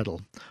foot pedal.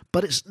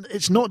 But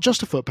it's not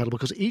just a foot pedal,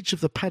 because each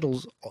of the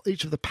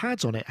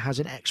pads on it has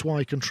an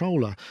XY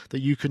controller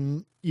that you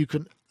can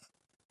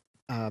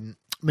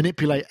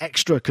manipulate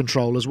extra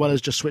control as well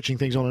as just switching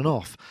things on and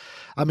off.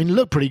 I mean, it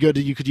looked pretty good.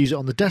 You could use it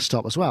on the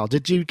desktop as well.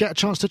 Did you get a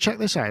chance to check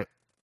this out?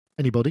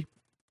 Anybody?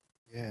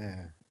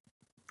 Yeah.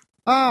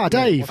 Ah,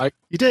 Dave,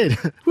 you did.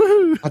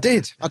 Woohoo! I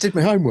did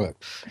my homework.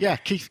 Yeah,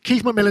 Keith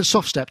McMillan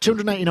soft step,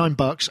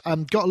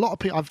 $289. Got a lot of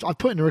people. I've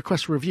put in a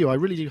request for review. I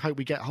really do hope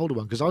we get hold of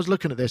one, because I was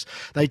looking at this.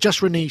 They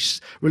just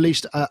released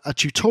a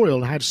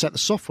tutorial on how to set the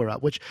software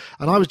up,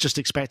 and I was just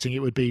expecting it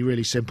would be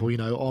really simple, you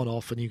know, on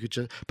off, and you could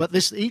just. But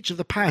each of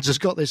the pads has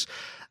got this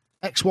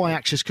XY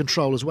axis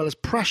control as well as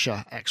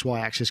pressure XY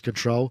axis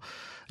control.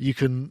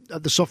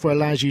 The software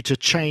allows you to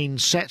chain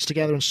sets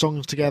together and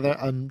songs together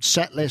and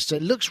set lists.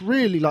 It looks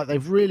really like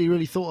they've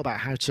really thought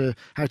about how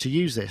to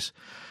use this.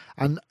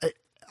 And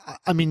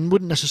I mean,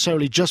 wouldn't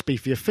necessarily just be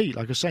for your feet.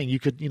 Like I was saying, you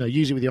could, you know,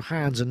 use it with your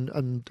hands and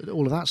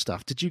all of that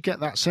stuff. Did you get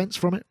that sense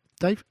from it,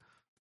 Dave?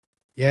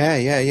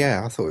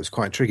 Yeah. I thought it was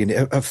quite intriguing.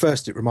 At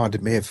first, it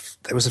reminded me of,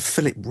 there was a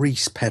Philip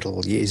Reese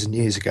pedal years and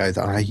years ago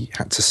that I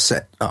had to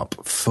set up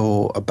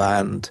for a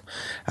band,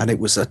 and it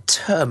was a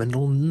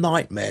terminal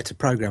nightmare to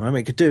program. I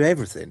mean, it could do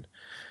everything,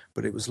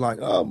 but it was like,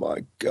 oh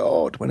my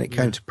God, when it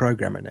came to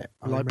programming it.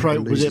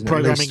 Was it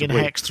programming in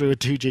hex through a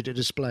 2-digit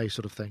display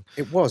sort of thing?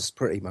 It was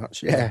pretty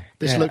much, yeah.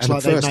 This looks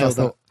like they nailed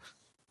that.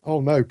 Oh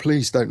no,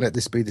 please don't let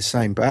this be the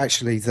same. But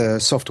actually, the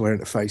software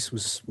interface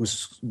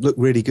was looked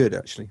really good.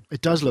 Actually, it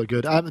does look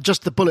good.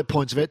 Just the bullet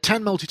points of it: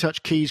 10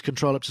 multi-touch keys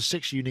control up to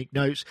 6 unique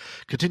notes,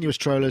 continuous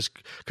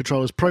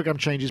controllers, program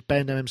changes,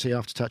 bend, MMC,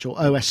 aftertouch, or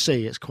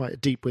OSC. It's quite a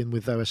deep win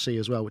with OSC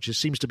as well, which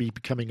seems to be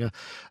becoming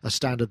a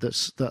standard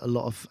that a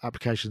lot of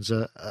applications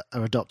are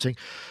adopting.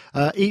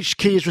 Each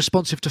key is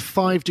responsive to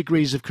 5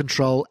 degrees of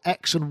control: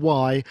 X and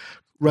Y,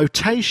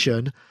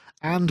 rotation,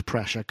 and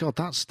pressure. God,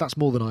 that's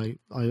more than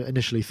I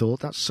initially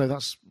thought.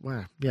 That's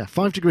wow. Yeah,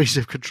 5 degrees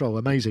of control.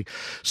 Amazing.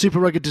 Super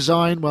rugged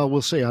design. Well,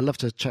 we'll see. I'd love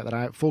to check that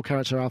out.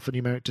 4-character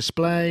alphanumeric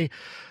display.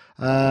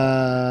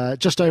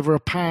 Just over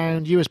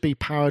 £1. USB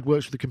powered.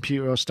 Works with a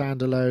computer or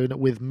standalone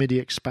with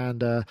MIDI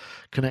expander.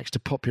 Connects to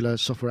popular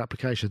software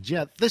applications.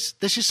 Yeah, this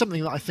is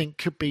something that I think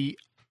could be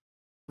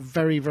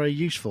very, very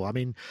useful. I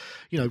mean,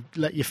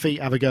 let your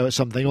feet have a go at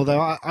something. Although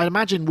I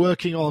imagine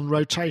working on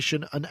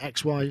rotation and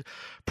XY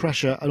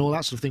pressure and all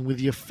that sort of thing with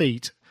your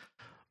feet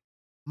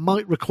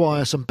might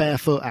require some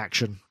barefoot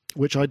action,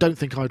 which I don't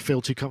think I'd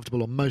feel too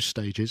comfortable on most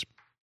stages.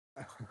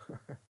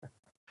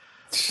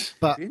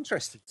 But it'd be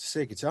interesting to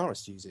see a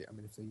guitarist use it. I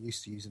mean, if they're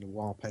used to using a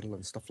wah pedal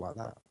and stuff like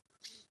that,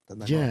 then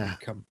they might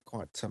become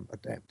quite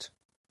adept.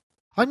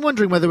 I'm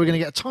wondering whether we're going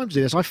to get time to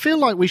do this. I feel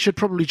like we should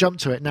probably jump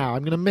to it now.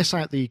 I'm going to miss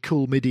out the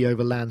cool MIDI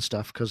over LAN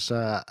stuff because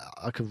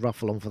I could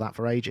ruffle on for that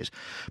for ages.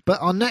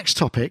 But our next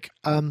topic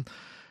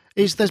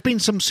is there's been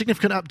some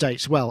significant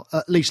updates. Well,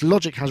 at least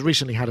Logic has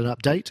recently had an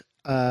update,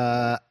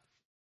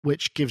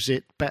 which gives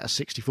it better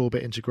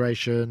 64-bit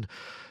integration,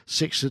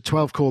 6 to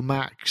 12-core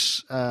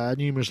Macs,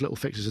 numerous little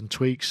fixes and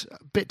tweaks.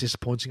 A bit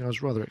disappointing. I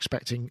was rather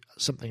expecting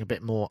something a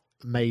bit more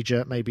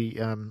major, maybe.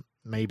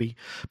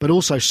 But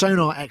also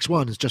Sonar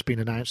X1 has just been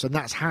announced, and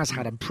that has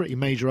had a pretty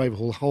major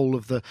overhaul. The whole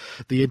of the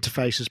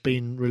interface has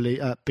been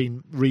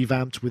been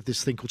revamped with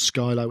this thing called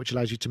Skylight, which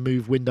allows you to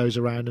move windows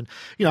around, and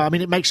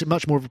it makes it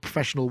much more of a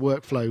professional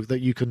workflow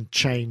that you can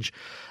change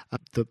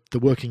the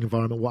working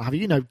environment, what have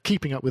you,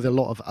 keeping up with a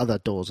lot of other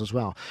DAWs as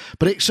well.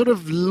 But it sort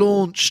of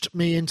launched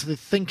me into the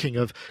thinking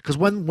of, because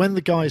when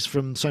the guys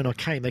from Sonar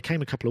came, they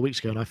came a couple of weeks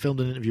ago, and I filmed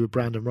an interview with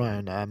Brandon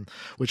Ryan,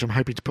 which I'm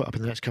hoping to put up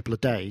in the next couple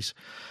of days,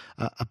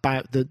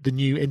 about the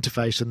new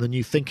interface and the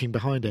new thinking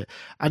behind it.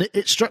 And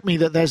it struck me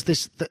that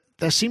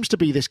there seems to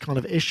be this kind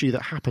of issue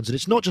that happens, and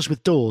it's not just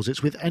with DAWs,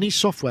 it's with any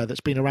software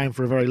that's been around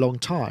for a very long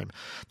time.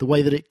 The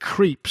way that it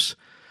creeps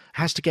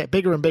has to get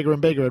bigger and bigger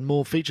and bigger, and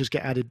more features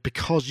get added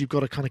because you've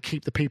got to kind of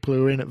keep the people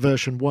who are in at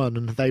version 1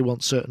 and they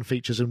want certain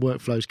features and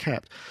workflows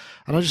kept.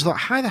 And I just thought,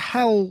 how the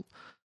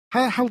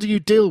hell do you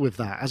deal with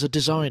that as a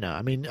designer?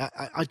 I mean,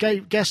 I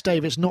guess,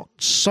 Dave, it's not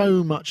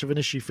so much of an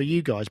issue for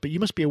you guys, but you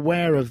must be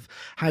aware of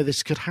how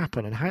this could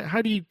happen, and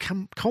how do you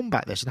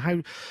combat this,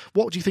 and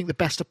what do you think the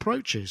best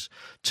approach is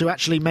to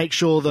actually make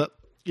sure that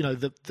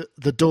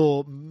the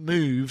DAW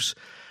moves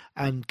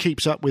and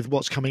keeps up with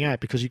what's coming out,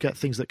 because you get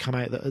things that come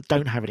out that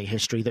don't have any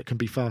history that can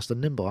be fast and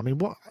nimble. I mean,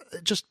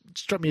 it just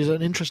struck me as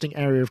an interesting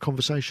area of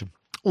conversation.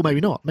 Or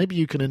maybe not. Maybe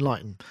you can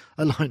enlighten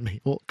me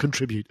or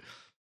contribute.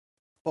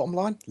 Bottom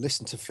line,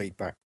 listen to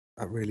feedback.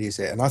 That really is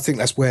it. And I think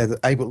that's where the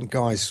Ableton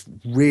guys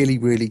really,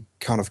 really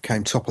kind of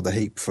came top of the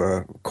heap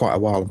for quite a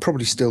while, and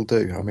probably still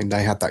do. I mean,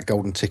 they had that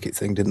golden ticket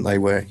thing, didn't they,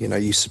 where,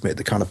 you submit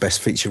the kind of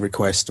best feature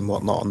request and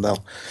whatnot, and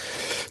they'll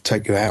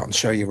take you out and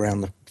show you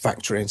around the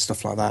factory and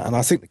stuff like that. And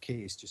I think the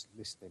key is just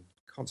listening,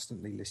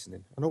 constantly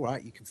listening. And all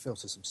right, you can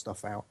filter some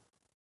stuff out.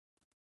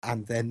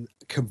 And then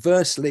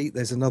conversely,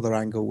 there's another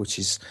angle, which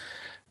is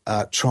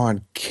try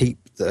and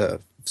keep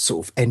the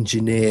sort of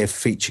engineer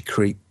feature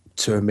creep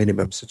to a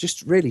minimum. So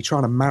just really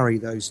trying to marry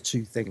those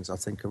two things, I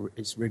think,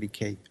 is really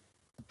key.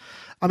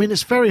 I mean,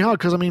 it's very hard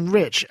because,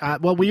 Rich,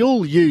 we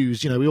all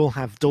use, we all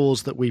have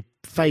DAWs that we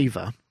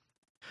favour.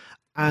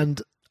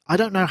 And I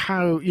don't know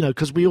how,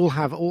 because we all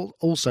have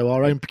also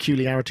our own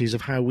peculiarities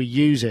of how we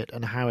use it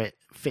and how it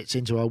fits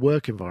into our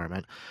work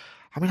environment.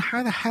 I mean,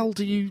 how the hell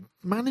do you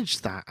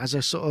manage that as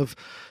a sort of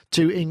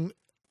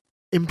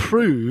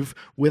improve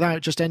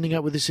without just ending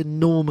up with this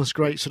enormous,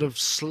 great sort of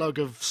slug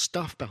of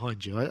stuff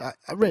behind you?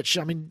 Rich,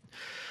 I mean,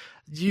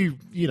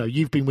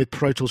 you've been with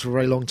Pro Tools for a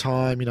very long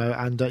time,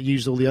 and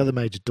used all the other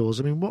major DAWs.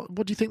 I mean, what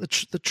do you think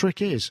the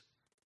trick is?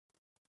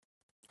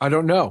 I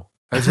don't know.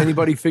 Has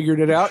anybody figured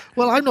it out?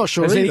 Well, I'm not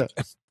sure either.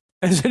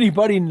 Has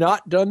anybody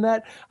not done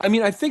that? I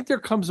mean, I think there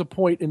comes a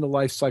point in the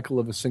life cycle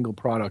of a single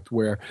product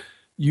where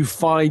you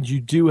find you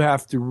do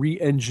have to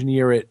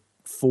re-engineer it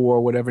for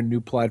whatever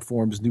new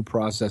platforms, new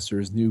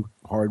processors, new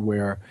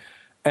hardware.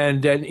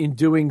 And then in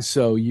doing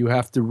so, you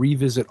have to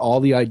revisit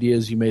all the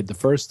ideas you made the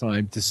first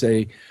time to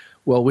say,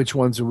 well, which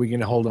ones are we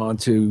going to hold on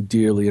to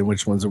dearly and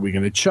which ones are we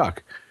going to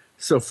chuck?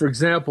 So, for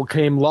example,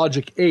 came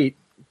Logic 8.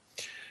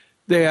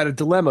 They had a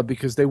dilemma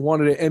because they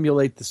wanted to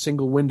emulate the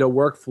single window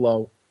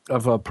workflow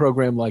of a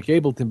program like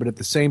Ableton, but at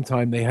the same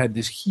time, they had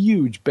this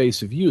huge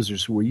base of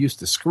users who were used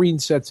to screen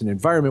sets and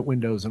environment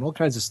windows and all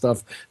kinds of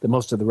stuff that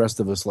most of the rest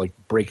of us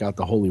break out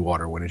the holy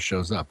water when it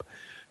shows up.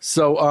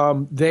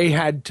 So they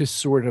had to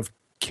sort of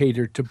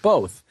cater to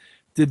both.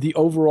 did the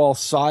overall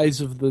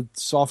size of the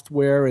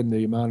software and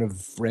the amount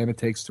of RAM it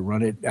takes to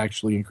run it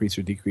actually increase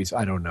or decrease?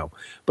 I don't know.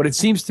 But it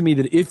seems to me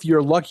that if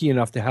you're lucky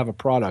enough to have a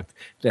product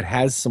that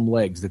has some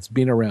legs, that's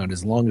been around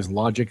as long as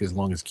Logic, as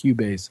long as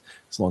Cubase,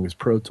 as long as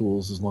Pro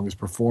Tools, as long as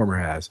Performer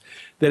has,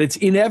 that it's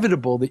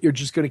inevitable that you're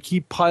just going to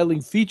keep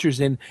piling features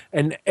in,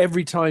 and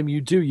every time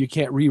you do, you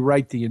can't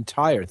rewrite the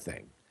entire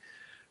thing.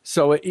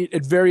 So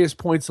at various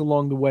points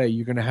along the way,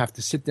 you're going to have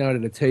to sit down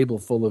at a table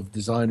full of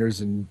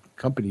designers and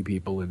company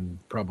people and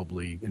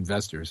probably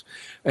investors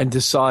and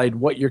decide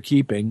what you're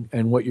keeping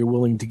and what you're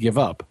willing to give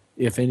up,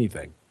 if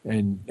anything,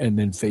 and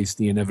then face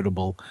the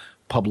inevitable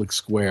public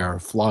square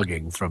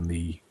flogging from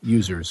the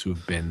users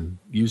who've been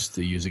used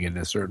to using it in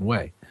a certain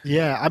way.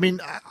 Yeah, I mean,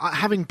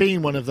 having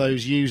been one of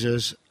those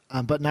users,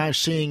 but now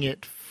seeing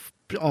it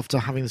after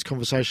having this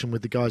conversation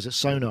with the guys at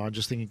Sonar, I'm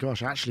just thinking,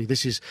 gosh, actually,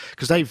 this is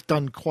because they've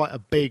done quite a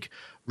big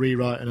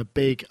rewrite and a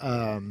big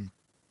kind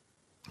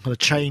of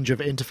change of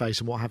interface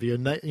and what have you.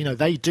 And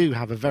they do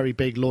have a very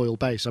big loyal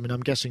base. I mean,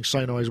 I'm guessing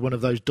Sonar is one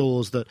of those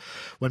doors that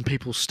when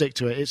people stick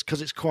to it, it's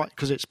because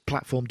it's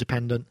platform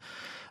dependent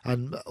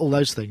and all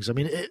those things. I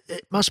mean,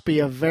 it must be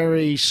a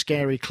very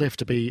scary cliff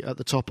to be at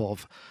the top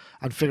of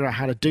and figure out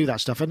how to do that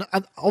stuff. And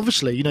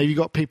obviously, you've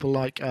got people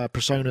like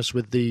Presonus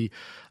with the,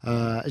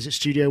 is it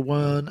Studio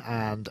One?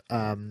 And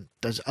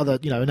there's other,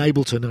 and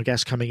Ableton, I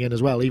guess, coming in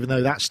as well, even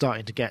though that's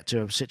starting to get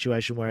to a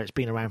situation where it's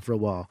been around for a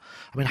while.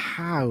 I mean,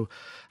 how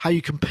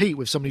you compete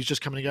with somebody who's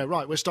just coming and go,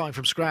 right, we're starting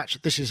from scratch,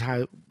 this is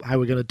how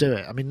we're going to do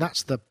it. I mean,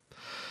 that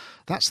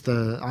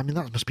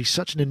must be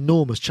such an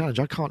enormous challenge.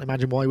 I can't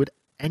imagine why would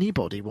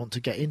anybody want to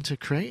get into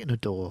creating a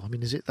DAW. I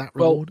mean, is it that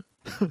reward?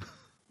 Well,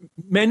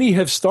 many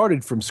have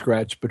started from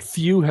scratch, but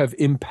few have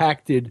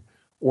impacted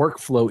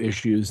workflow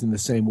issues in the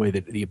same way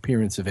that the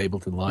appearance of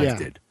Ableton Live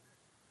did,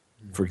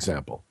 for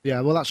example.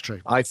 Yeah, well, that's true.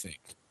 I think.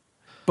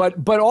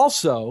 But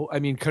also, I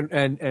mean,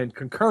 and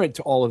concurrent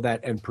to all of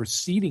that and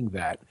preceding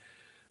that,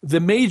 the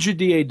major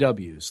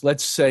DAWs,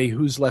 let's say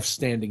who's left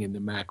standing in the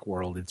Mac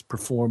world, it's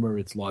Performer,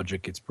 it's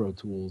Logic, it's Pro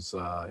Tools,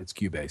 it's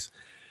Cubase,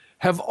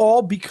 have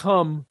all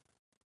become,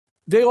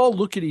 they all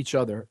look at each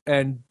other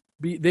and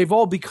they've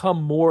all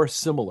become more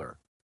similar.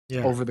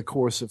 Yeah. Over the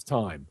course of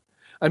time.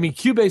 I mean,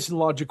 Cubase and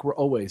Logic were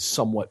always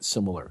somewhat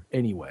similar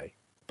anyway,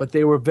 but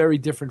they were very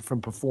different from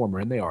Performer,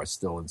 and they are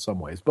still in some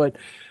ways. But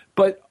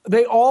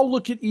they all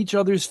look at each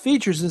other's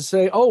features and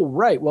say, oh,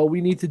 right, well,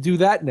 we need to do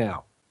that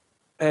now.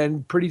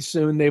 And pretty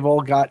soon they've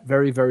all got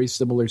very, very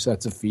similar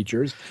sets of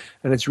features,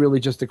 and it's really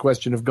just a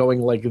question of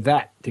going like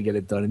that to get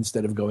it done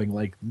instead of going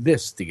like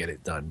this to get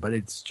it done. But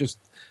it's just...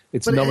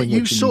 It's but knowing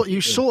you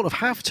sort of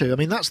have to. I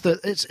mean,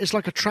 it's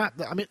like a trap.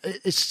 I mean,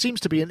 it seems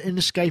to be an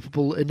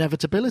inescapable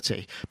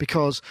inevitability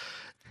because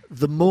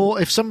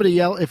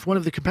if one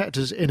of the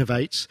competitors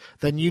innovates,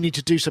 then you need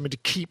to do something to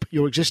keep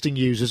your existing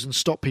users and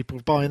stop people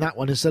buying that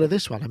one instead of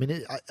this one. I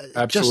mean,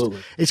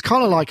 absolutely. It's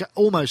kind of like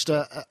almost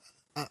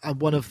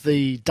one of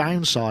the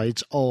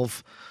downsides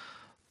of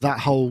that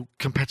whole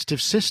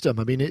competitive system.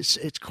 I mean, it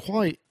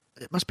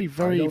must be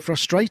very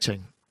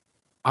frustrating.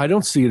 I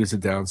don't see it as a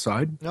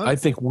downside. No? I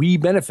think we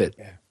benefit.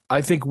 Yeah.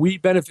 I think we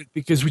benefit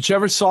because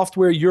whichever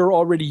software you're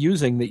already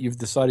using that you've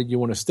decided you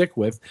want to stick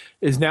with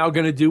is now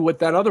going to do what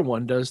that other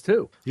one does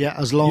too. Yeah,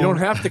 as long you don't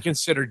have to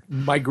consider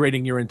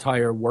migrating your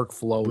entire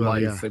workflow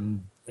life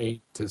and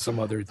to some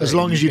other thing. As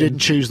long as you didn't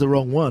choose the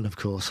wrong one, of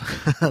course.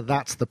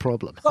 That's the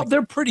problem. Well,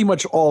 they're pretty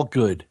much all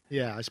good.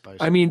 Yeah, I suppose.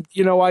 I mean,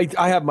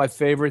 I have my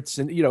favorites.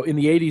 And, in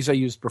the 80s, I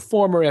used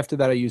Performer. After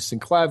that, I used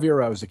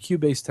Synclavier. I was a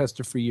Cubase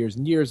tester for years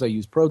and years. I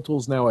use Pro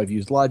Tools now. I've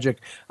used Logic.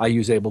 I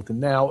use Ableton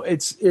now.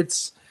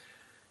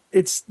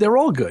 They're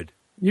all good.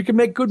 You can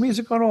make good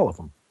music on all of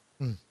them.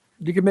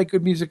 You can make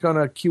good music on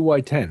a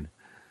QY10.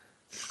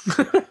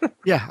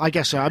 Yeah, I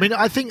guess so. I mean,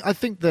 I think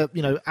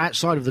that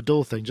outside of the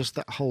DAW thing, just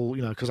that whole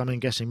because I'm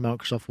guessing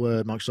Microsoft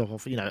Word, Microsoft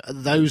Office,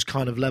 those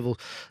kind of level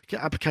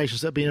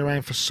applications that have been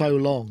around for so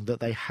long that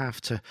they have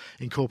to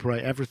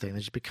incorporate everything. They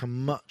just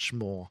become much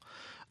more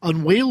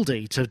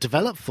unwieldy to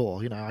develop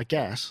for. I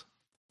guess.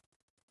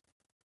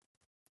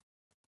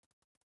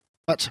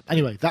 But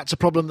anyway, that's a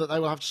problem that they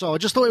will have to solve. I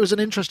just thought it was an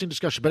interesting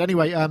discussion. But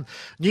anyway,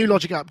 new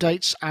Logic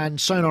updates and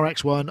Sonar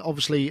X1,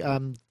 obviously.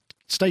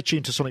 Stay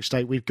tuned to Sonic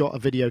State. We've got a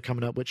video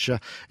coming up which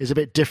is a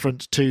bit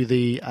different to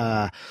the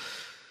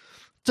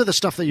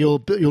stuff that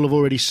you'll have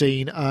already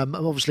seen.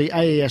 Obviously,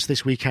 AES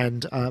this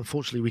weekend.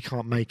 Unfortunately, we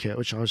can't make it,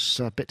 which I was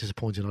a bit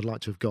disappointed. I'd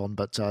like to have gone,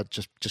 but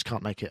just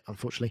can't make it,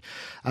 unfortunately.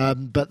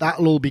 But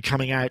that'll all be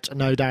coming out,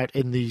 no doubt,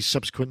 in the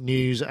subsequent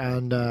news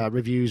and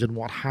reviews and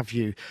what have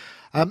you.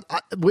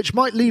 Which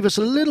might leave us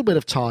a little bit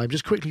of time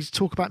just quickly to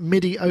talk about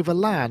MIDI over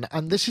LAN.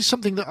 And this is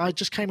something that I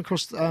just came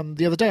across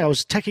the other day. I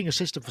was teching a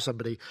system for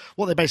somebody.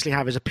 What they basically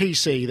have is a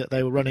PC that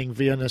they were running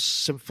Vienna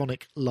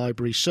Symphonic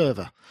Library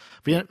server.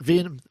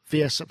 Vienna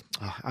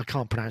I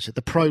can't pronounce it,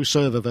 the Pro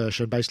server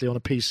version, basically on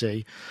a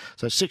PC.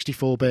 So it's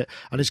 64-bit,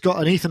 and it's got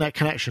an Ethernet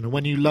connection. And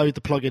when you load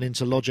the plugin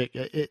into Logic,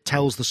 it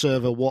tells the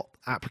server what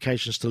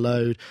applications to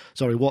load,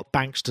 what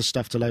banks to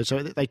stuff to load.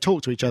 So they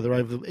talk to each other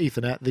over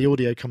Ethernet. The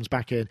audio comes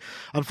back in.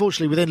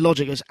 Unfortunately, within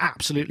Logic, it's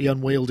absolutely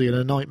unwieldy and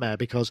a nightmare,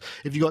 because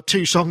if you've got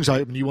two songs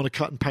open, you want to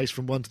cut and paste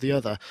from one to the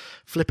other.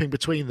 Flipping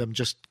between them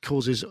just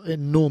causes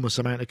enormous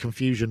amount of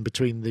confusion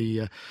between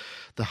the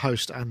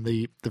host and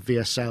the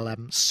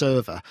VSL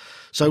server.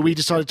 So we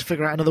decided to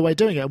figure out another way of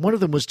doing it, and one of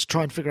them was to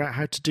try and figure out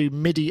how to do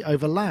MIDI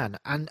over LAN.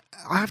 And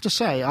I have to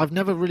say, I've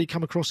never really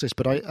come across this,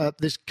 but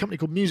this company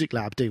called Music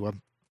Lab do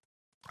one,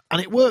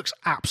 and it works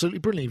absolutely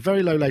brilliantly,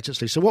 very low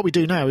latency. So what we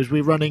do now is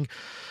we're running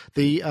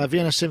the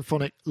Vienna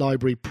Symphonic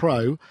Library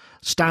Pro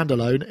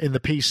standalone in the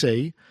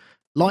PC,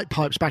 light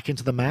pipes back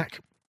into the Mac.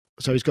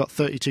 So he's got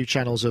 32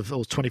 channels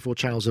or 24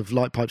 channels of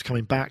light pipes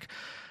coming back,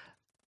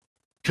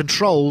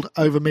 controlled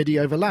over MIDI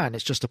over LAN.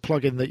 It's just a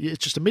plug-in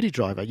it's just a MIDI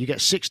driver. You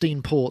get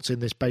 16 ports in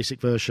this basic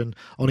version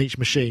on each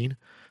machine,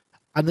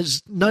 and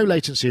there's no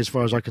latency as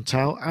far as I can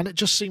tell. And it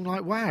just seemed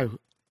like, wow,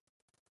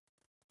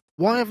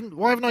 why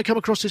haven't I come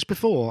across this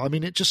before? I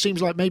mean, it just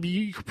seems like maybe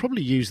you could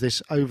probably use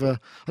this over,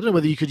 I don't know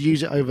whether you could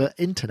use it over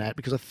internet,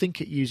 because I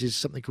think it uses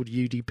something called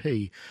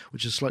UDP,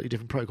 which is a slightly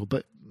different protocol,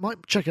 but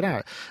might check it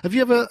out. Have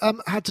you ever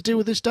had to deal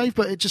with this, Dave?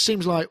 But it just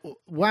seems like,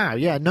 wow,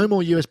 yeah, no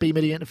more USB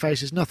MIDI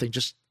interfaces, nothing,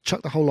 just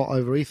chuck the whole lot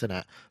over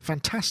Ethernet.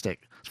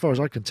 Fantastic, as far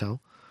as I can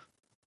tell.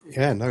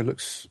 Yeah, no, it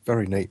looks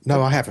very neat.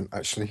 No, I haven't,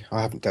 actually.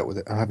 I haven't dealt with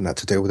it. I haven't had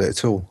to deal with it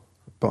at all.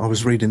 But I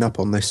was reading up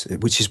on this,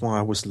 which is why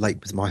I was late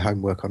with my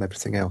homework on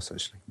everything else,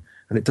 actually.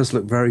 And it does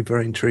look very,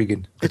 very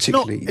intriguing. It's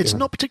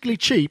not particularly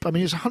cheap. I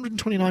mean, it's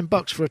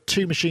 $129 for a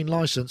 2-machine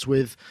license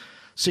with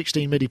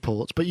 16 MIDI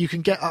ports, but you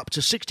can get up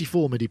to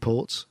 64 MIDI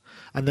ports,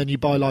 and then you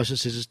buy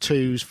licenses as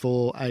 2s,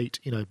 4, 8,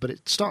 but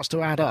it starts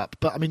to add up.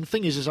 But I mean, the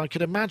thing is I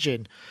could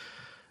imagine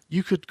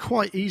you could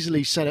quite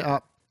easily set it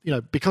up,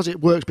 because it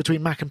works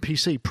between Mac and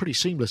PC pretty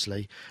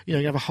seamlessly. You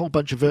have a whole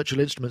bunch of virtual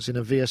instruments in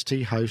a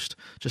VST host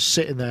just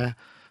sitting there.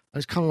 And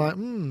it's kind of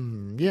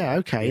like, yeah,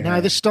 okay. Yeah. Now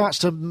this starts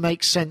to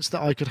make sense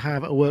that I could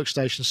have a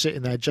workstation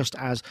sitting there just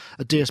as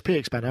a DSP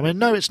expander. I mean,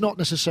 no, it's not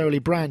necessarily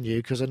brand new,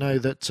 because I know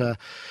that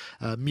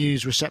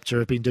Muse Receptor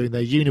have been doing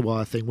their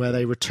Uniwire thing where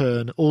they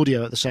return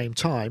audio at the same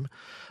time.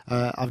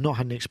 I've not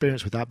had any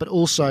experience with that, but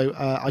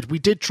also we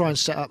did try and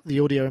set up the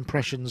Audio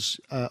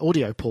Impressions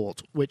audio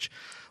port, which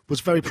was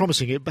very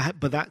promising,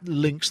 but that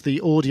links the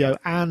audio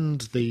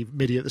and the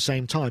MIDI at the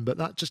same time, but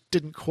that just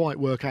didn't quite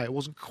work out. It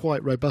wasn't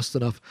quite robust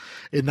enough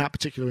in that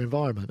particular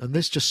environment, and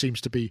this just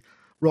seems to be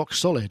rock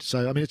solid.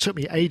 So, I mean, it took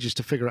me ages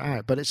to figure it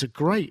out, but it's a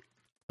great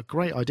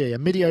idea.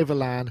 MIDI over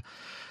LAN.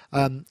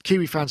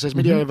 Kiwi fan says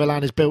MIDI over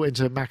LAN is built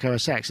into Mac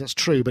OS X. That's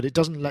true, but it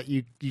doesn't let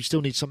you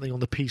still need something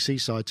on the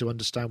PC side to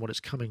understand what it's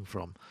coming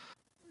from.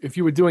 If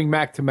you were doing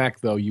Mac to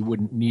Mac, though, you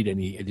wouldn't need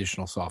any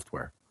additional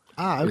software.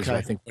 Okay.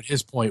 I think what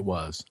his point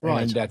was.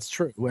 Right. And that's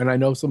true. And I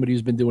know somebody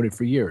who's been doing it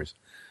for years.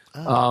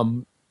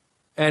 And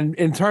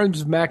in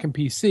terms of Mac and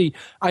PC,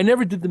 I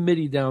never did the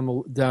MIDI down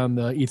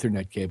the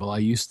Ethernet cable. I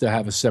used to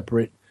have a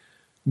separate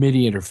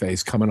MIDI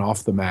interface coming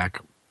off the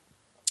Mac,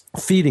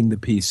 feeding the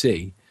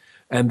PC.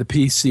 And the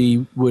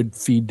PC would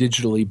feed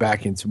digitally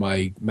back into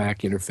my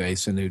Mac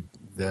interface. And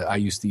I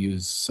used to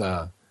use,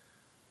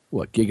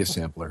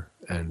 Gigasampler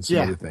and some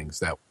other things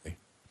that way.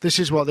 This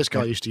is what this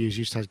guy used to use. He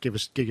used to have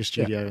Giga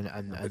Studio,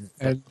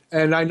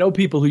 and I know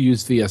people who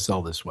use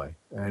VSL this way.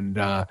 And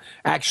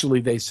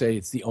actually, they say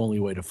it's the only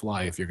way to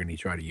fly if you're going to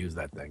try to use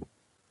that thing.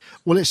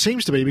 Well, it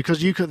seems to be, because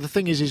the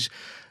thing is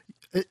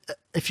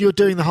if you're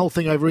doing the whole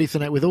thing over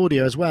Ethernet with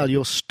audio as well,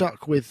 you're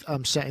stuck with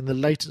setting the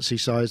latency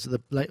size,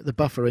 the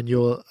buffer in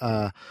your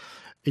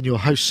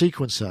host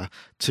sequencer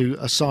to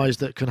a size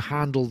that can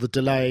handle the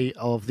delay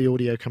of the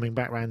audio coming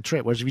back round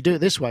trip. Whereas if you do it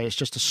this way, it's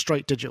just a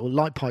straight digital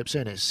light pipes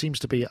in. It seems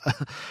to be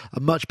a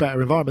much better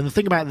environment. The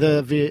thing about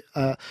the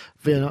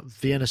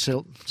Vienna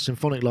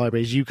Symphonic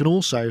Library is you can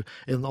also,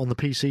 on the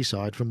PC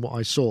side, from what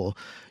I saw,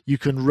 you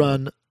can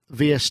run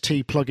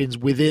VST plugins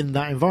within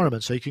that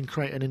environment. So you can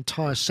create an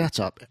entire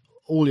setup,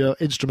 all your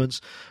instruments,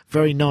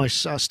 very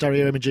nice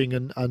stereo imaging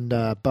and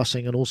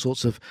busing and all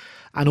sorts of,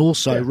 and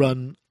also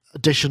run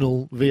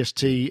additional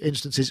VST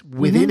instances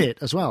within it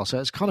as well. So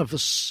it's kind of a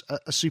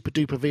super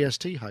duper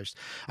VST host.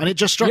 And it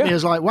just struck me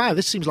as like, wow,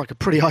 this seems like a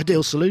pretty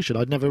ideal solution.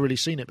 I'd never really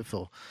seen it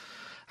before.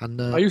 And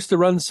I used to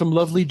run some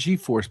lovely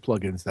GeForce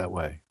plugins that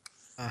way.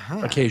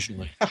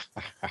 Occasionally.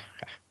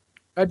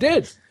 I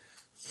did.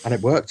 And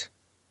it worked.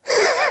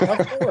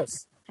 Of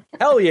course.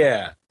 Hell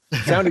yeah.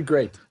 Sounded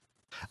great.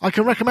 I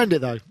can recommend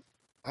it though.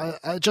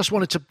 I just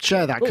wanted to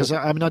share that because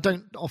I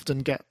don't often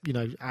get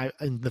out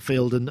in the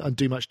field and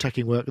do much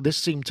teching work. This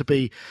seemed to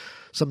be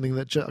something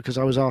that, because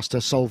I was asked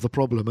to solve the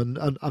problem,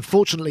 and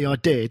unfortunately I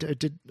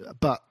did.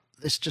 But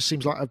this just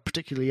seems like a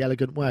particularly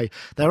elegant way.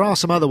 There are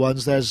some other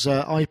ones. There's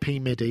IP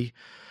MIDI,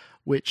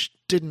 which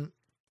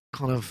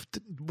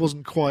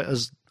wasn't quite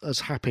as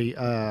happy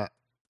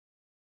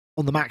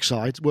on the Mac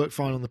side, work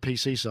fine on the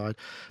PC side,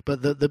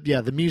 but the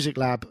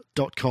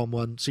musiclab.com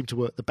one seemed to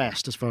work the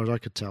best as far as I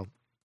could tell.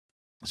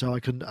 So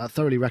I can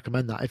thoroughly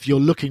recommend that. If you're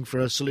looking for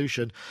a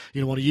solution,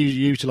 you want to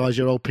utilize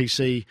your old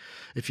PC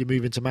if you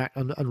move into Mac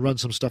and run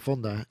some stuff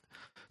on there.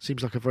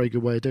 Seems like a very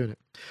good way of doing it.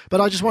 But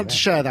I just wanted to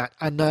share that,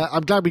 and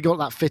I'm glad we got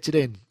that fitted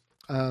in.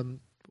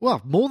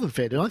 Well, more than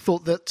fitted in. I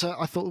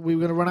thought we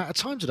were going to run out of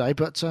time today,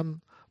 but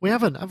we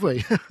haven't, have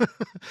we?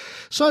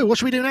 So what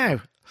should we do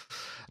now?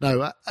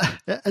 No,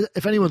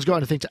 if anyone's got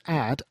anything to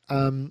add,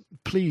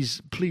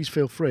 please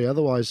feel free.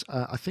 Otherwise,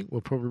 I think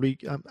we're probably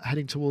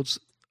heading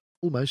towards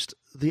almost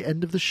the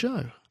end of the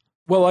show.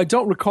 Well, I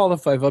don't recall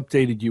if I've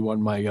updated you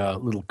on my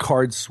little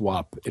card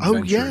swap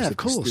adventures. Oh, yeah, of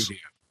course.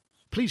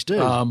 Please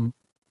do.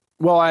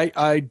 Well,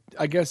 I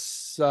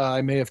guess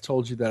I may have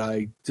told you that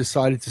I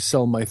decided to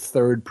sell my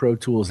third Pro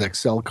Tools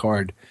XL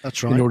card.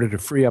 That's right. In order to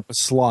free up a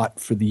slot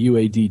for the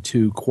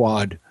UAD2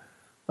 Quad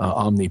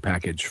Omni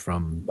package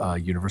from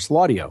Universal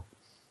Audio.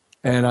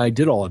 And I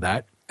did all of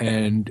that,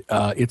 and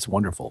it's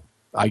wonderful.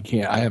 I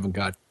haven't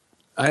got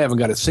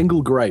a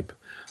single gripe.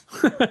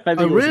 I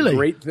think it was a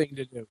great thing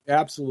to do.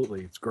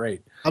 Absolutely, it's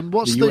great. And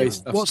what's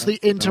the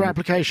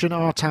inter-application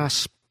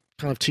RTAS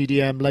kind of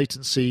TDM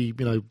latency,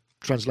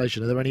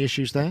 translation? Are there any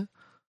issues there?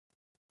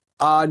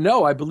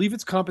 No, I believe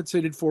it's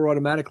compensated for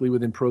automatically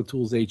within Pro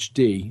Tools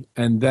HD,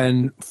 and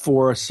then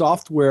for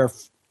software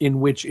in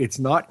which it's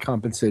not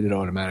compensated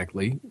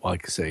automatically,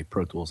 like say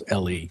Pro Tools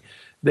LE,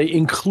 they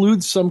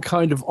include some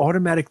kind of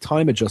automatic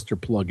time adjuster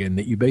plugin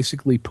that you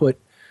basically put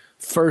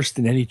first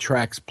in any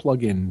track's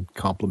plugin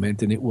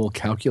complement, and it will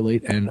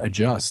calculate and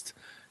adjust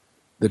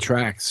the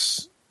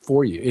tracks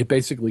for you. It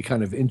basically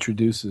kind of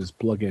introduces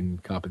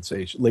plugin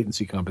compensation,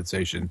 latency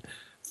compensation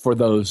for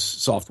those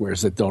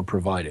softwares that don't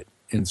provide it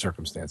in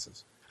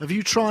circumstances. Have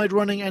you tried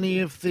running any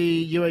of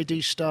the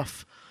UAD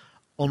stuff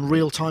on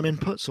real-time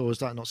inputs, or is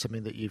that not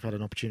something that you've had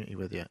an opportunity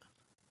with yet?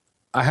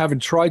 I haven't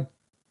tried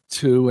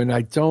to, and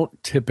I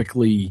don't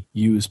typically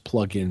use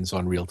plugins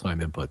on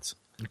real-time inputs.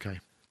 Okay.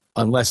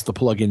 Unless the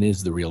plugin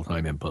is the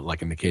real-time input,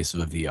 like in the case of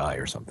a VI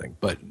or something.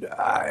 But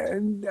I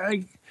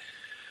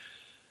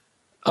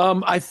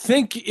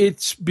think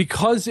it's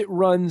because it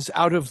runs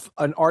out of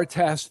an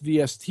RTAS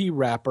VST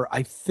wrapper.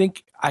 I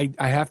think I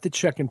have to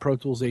check in Pro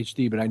Tools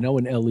HD, but I know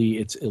in LE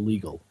it's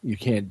illegal. You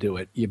can't do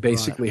it. You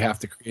basically have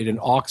to create an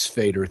aux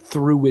fader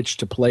through which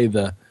to play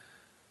the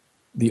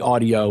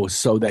audio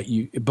so that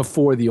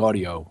before the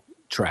audio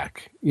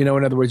track. In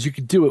other words, you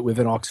could do it with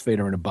an aux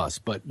fader and a bus,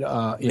 but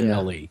in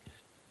LE.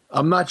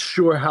 I'm not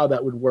sure how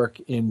that would work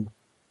in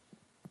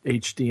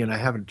HD, and I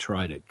haven't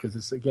tried it because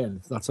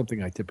it's not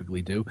something I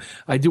typically do.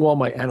 I do all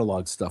my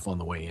analog stuff on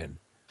the way in.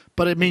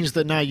 But it means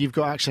that now you've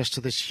got access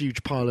to this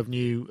huge pile of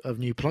new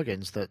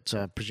plugins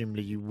that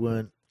presumably you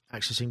weren't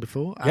accessing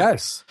before.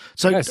 Yes.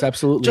 So yes,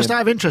 absolutely. Just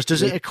out of interest,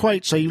 does it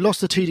equate? So you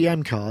lost the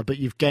TDM card, but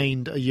you've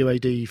gained a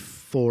UAD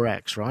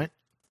 4X, right?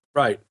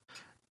 Right.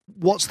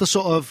 What's the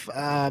sort of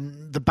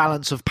the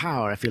balance of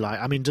power, if you like?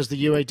 I mean, does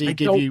the UAD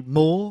give you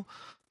more?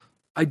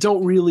 I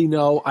don't really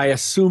know. I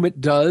assume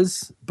it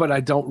does, but I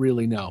don't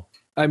really know.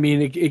 I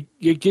mean,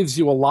 it gives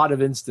you a lot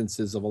of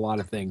instances of a lot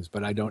of things,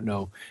 but I don't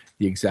know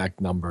the exact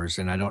numbers,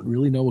 and I don't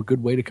really know a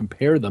good way to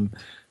compare them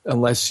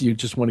unless you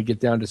just want to get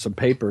down to some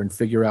paper and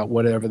figure out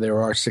whatever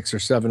there are 6 or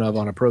 7 of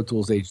on a Pro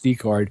Tools HD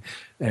card,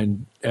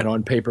 and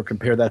on paper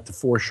compare that to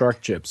 4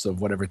 Shark chips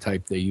of whatever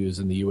type they use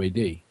in the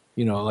UAD.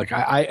 In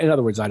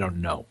other words, I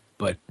don't know,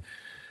 but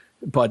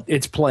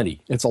it's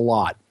plenty. It's a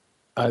lot.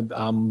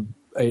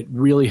 It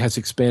really has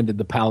expanded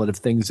the palette of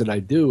things that I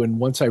do. And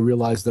once I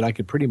realized that I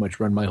could pretty much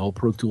run my whole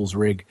Pro Tools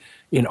rig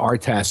in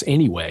RTAS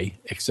anyway,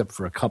 except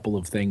for a couple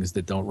of things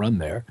that don't run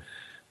there,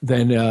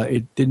 then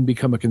it didn't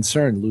become a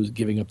concern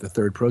giving up the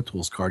third Pro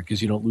Tools card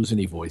because you don't lose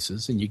any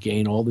voices and you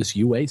gain all this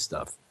UA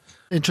stuff.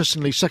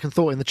 Interestingly, Second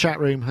Thought in the chat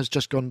room has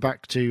just gone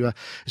back to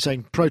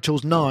saying Pro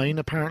Tools 9.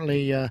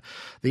 Apparently,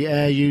 the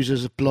Air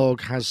Users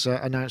blog has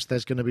announced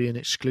there's going to be an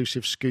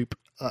exclusive scoop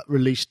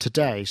released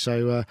today.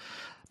 So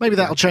maybe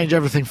that'll change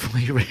everything for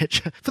me,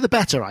 Rich. For the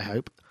better, I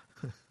hope.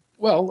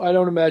 Well, I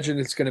don't imagine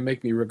it's going to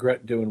make me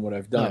regret doing what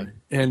I've done.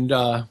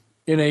 No.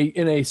 And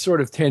in a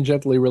sort of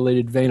tangentially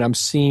related vein, I'm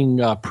seeing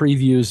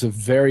previews of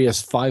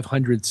various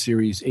 500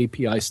 series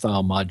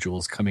API-style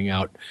modules coming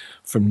out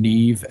from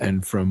Neve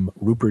and from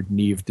Rupert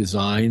Neve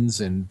Designs,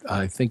 and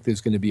I think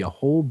there's going to be a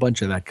whole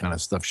bunch of that kind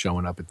of stuff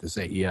showing up at this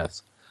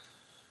AES.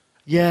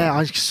 Yeah,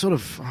 I sort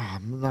of,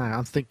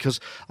 I think because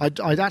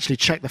I'd actually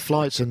checked the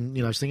flights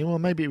and, I was thinking, well,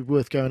 maybe it'd be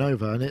worth going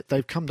over. And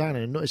they've come down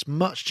and it's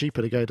much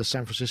cheaper to go to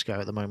San Francisco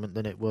at the moment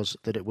than it will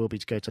be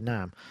to go to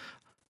NAMM.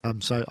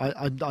 So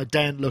I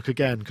daren't look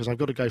again because I've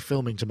got to go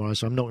filming tomorrow,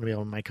 so I'm not going to be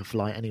able to make a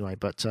flight anyway.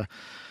 But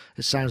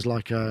it sounds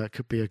like it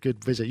could be a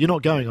good visit. You're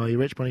not going, are you,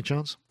 Rich, by any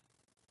chance?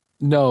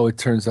 No, it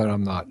turns out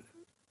I'm not.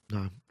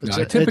 No.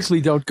 I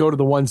typically don't go to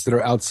the ones that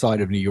are outside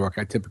of New York.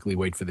 I typically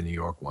wait for the New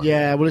York one.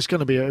 Yeah, well, it's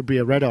going to be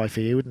a red eye for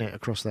you, wouldn't it,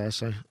 across there?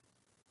 So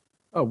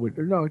Oh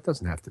no, it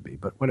doesn't have to be,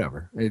 but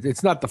whatever.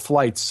 It's not the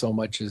flights so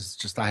much as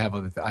just I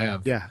have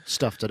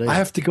stuff to do. I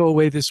have to go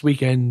away this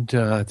weekend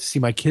to see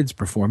my kids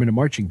perform in a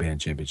marching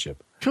band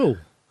championship. Cool.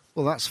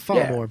 Well, that's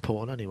far more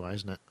important anyway,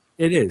 isn't it?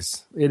 It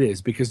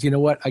is because you know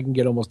what? I can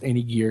get almost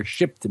any gear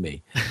shipped to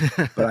me,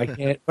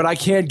 but I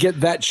can't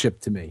get that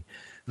shipped to me.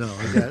 No,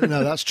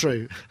 that's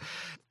true.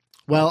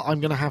 Well, I'm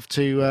going to have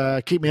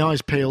to keep my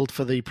eyes peeled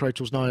for the Pro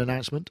Tools 9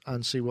 announcement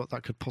and see what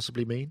that could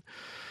possibly mean.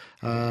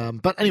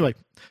 But anyway,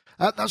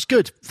 that's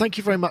good. Thank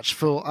you very much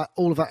for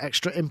all of that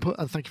extra input,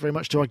 and thank you very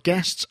much to our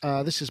guests.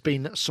 This has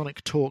been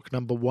Sonic Talk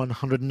number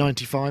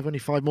 195. Only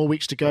 5 more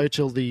weeks to go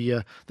till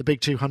the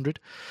big 200.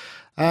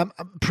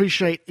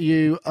 Appreciate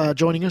you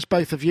joining us,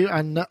 both of you,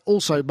 and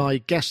also my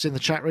guests in the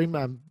chat room.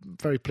 I'm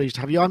very pleased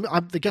to have you.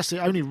 I'm the guest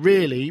that only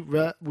really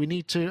we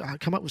need to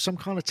come up with some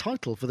kind of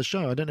title for the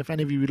show. I don't know if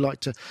any of you would like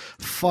to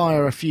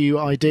fire a few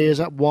ideas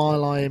up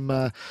while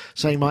I'm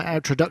saying my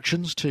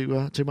introductions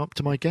to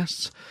my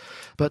guests.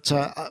 But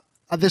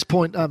at this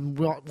point,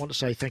 we want to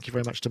say thank you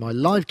very much to my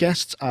live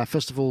guests.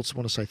 First of all, I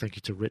want to say thank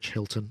you to Rich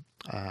Hilton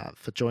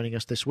for joining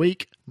us this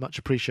week. Much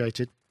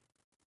appreciated.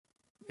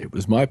 It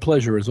was my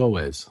pleasure, as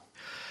always.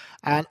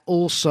 And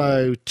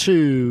also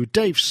to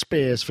Dave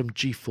Spears from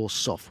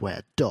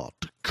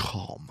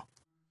GeForceSoftware.com.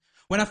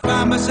 When I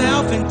find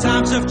myself in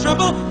times of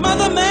trouble,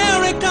 Mother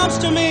Mary comes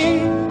to me.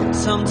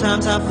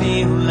 Sometimes I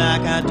feel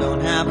like I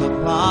don't have a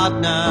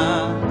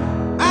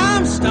partner.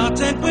 I'm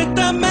starting with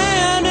the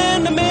man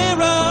in the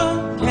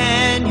mirror.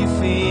 Can you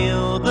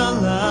feel the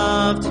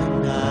love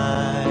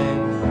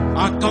tonight?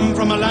 I come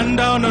from a land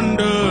down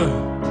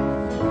under.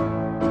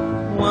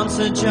 Once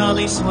a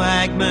jolly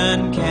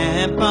swagman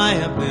can't buy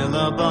a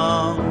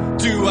billabong.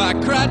 Do I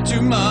cry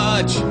too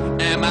much?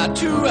 Am I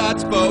too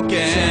outspoken?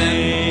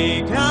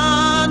 Take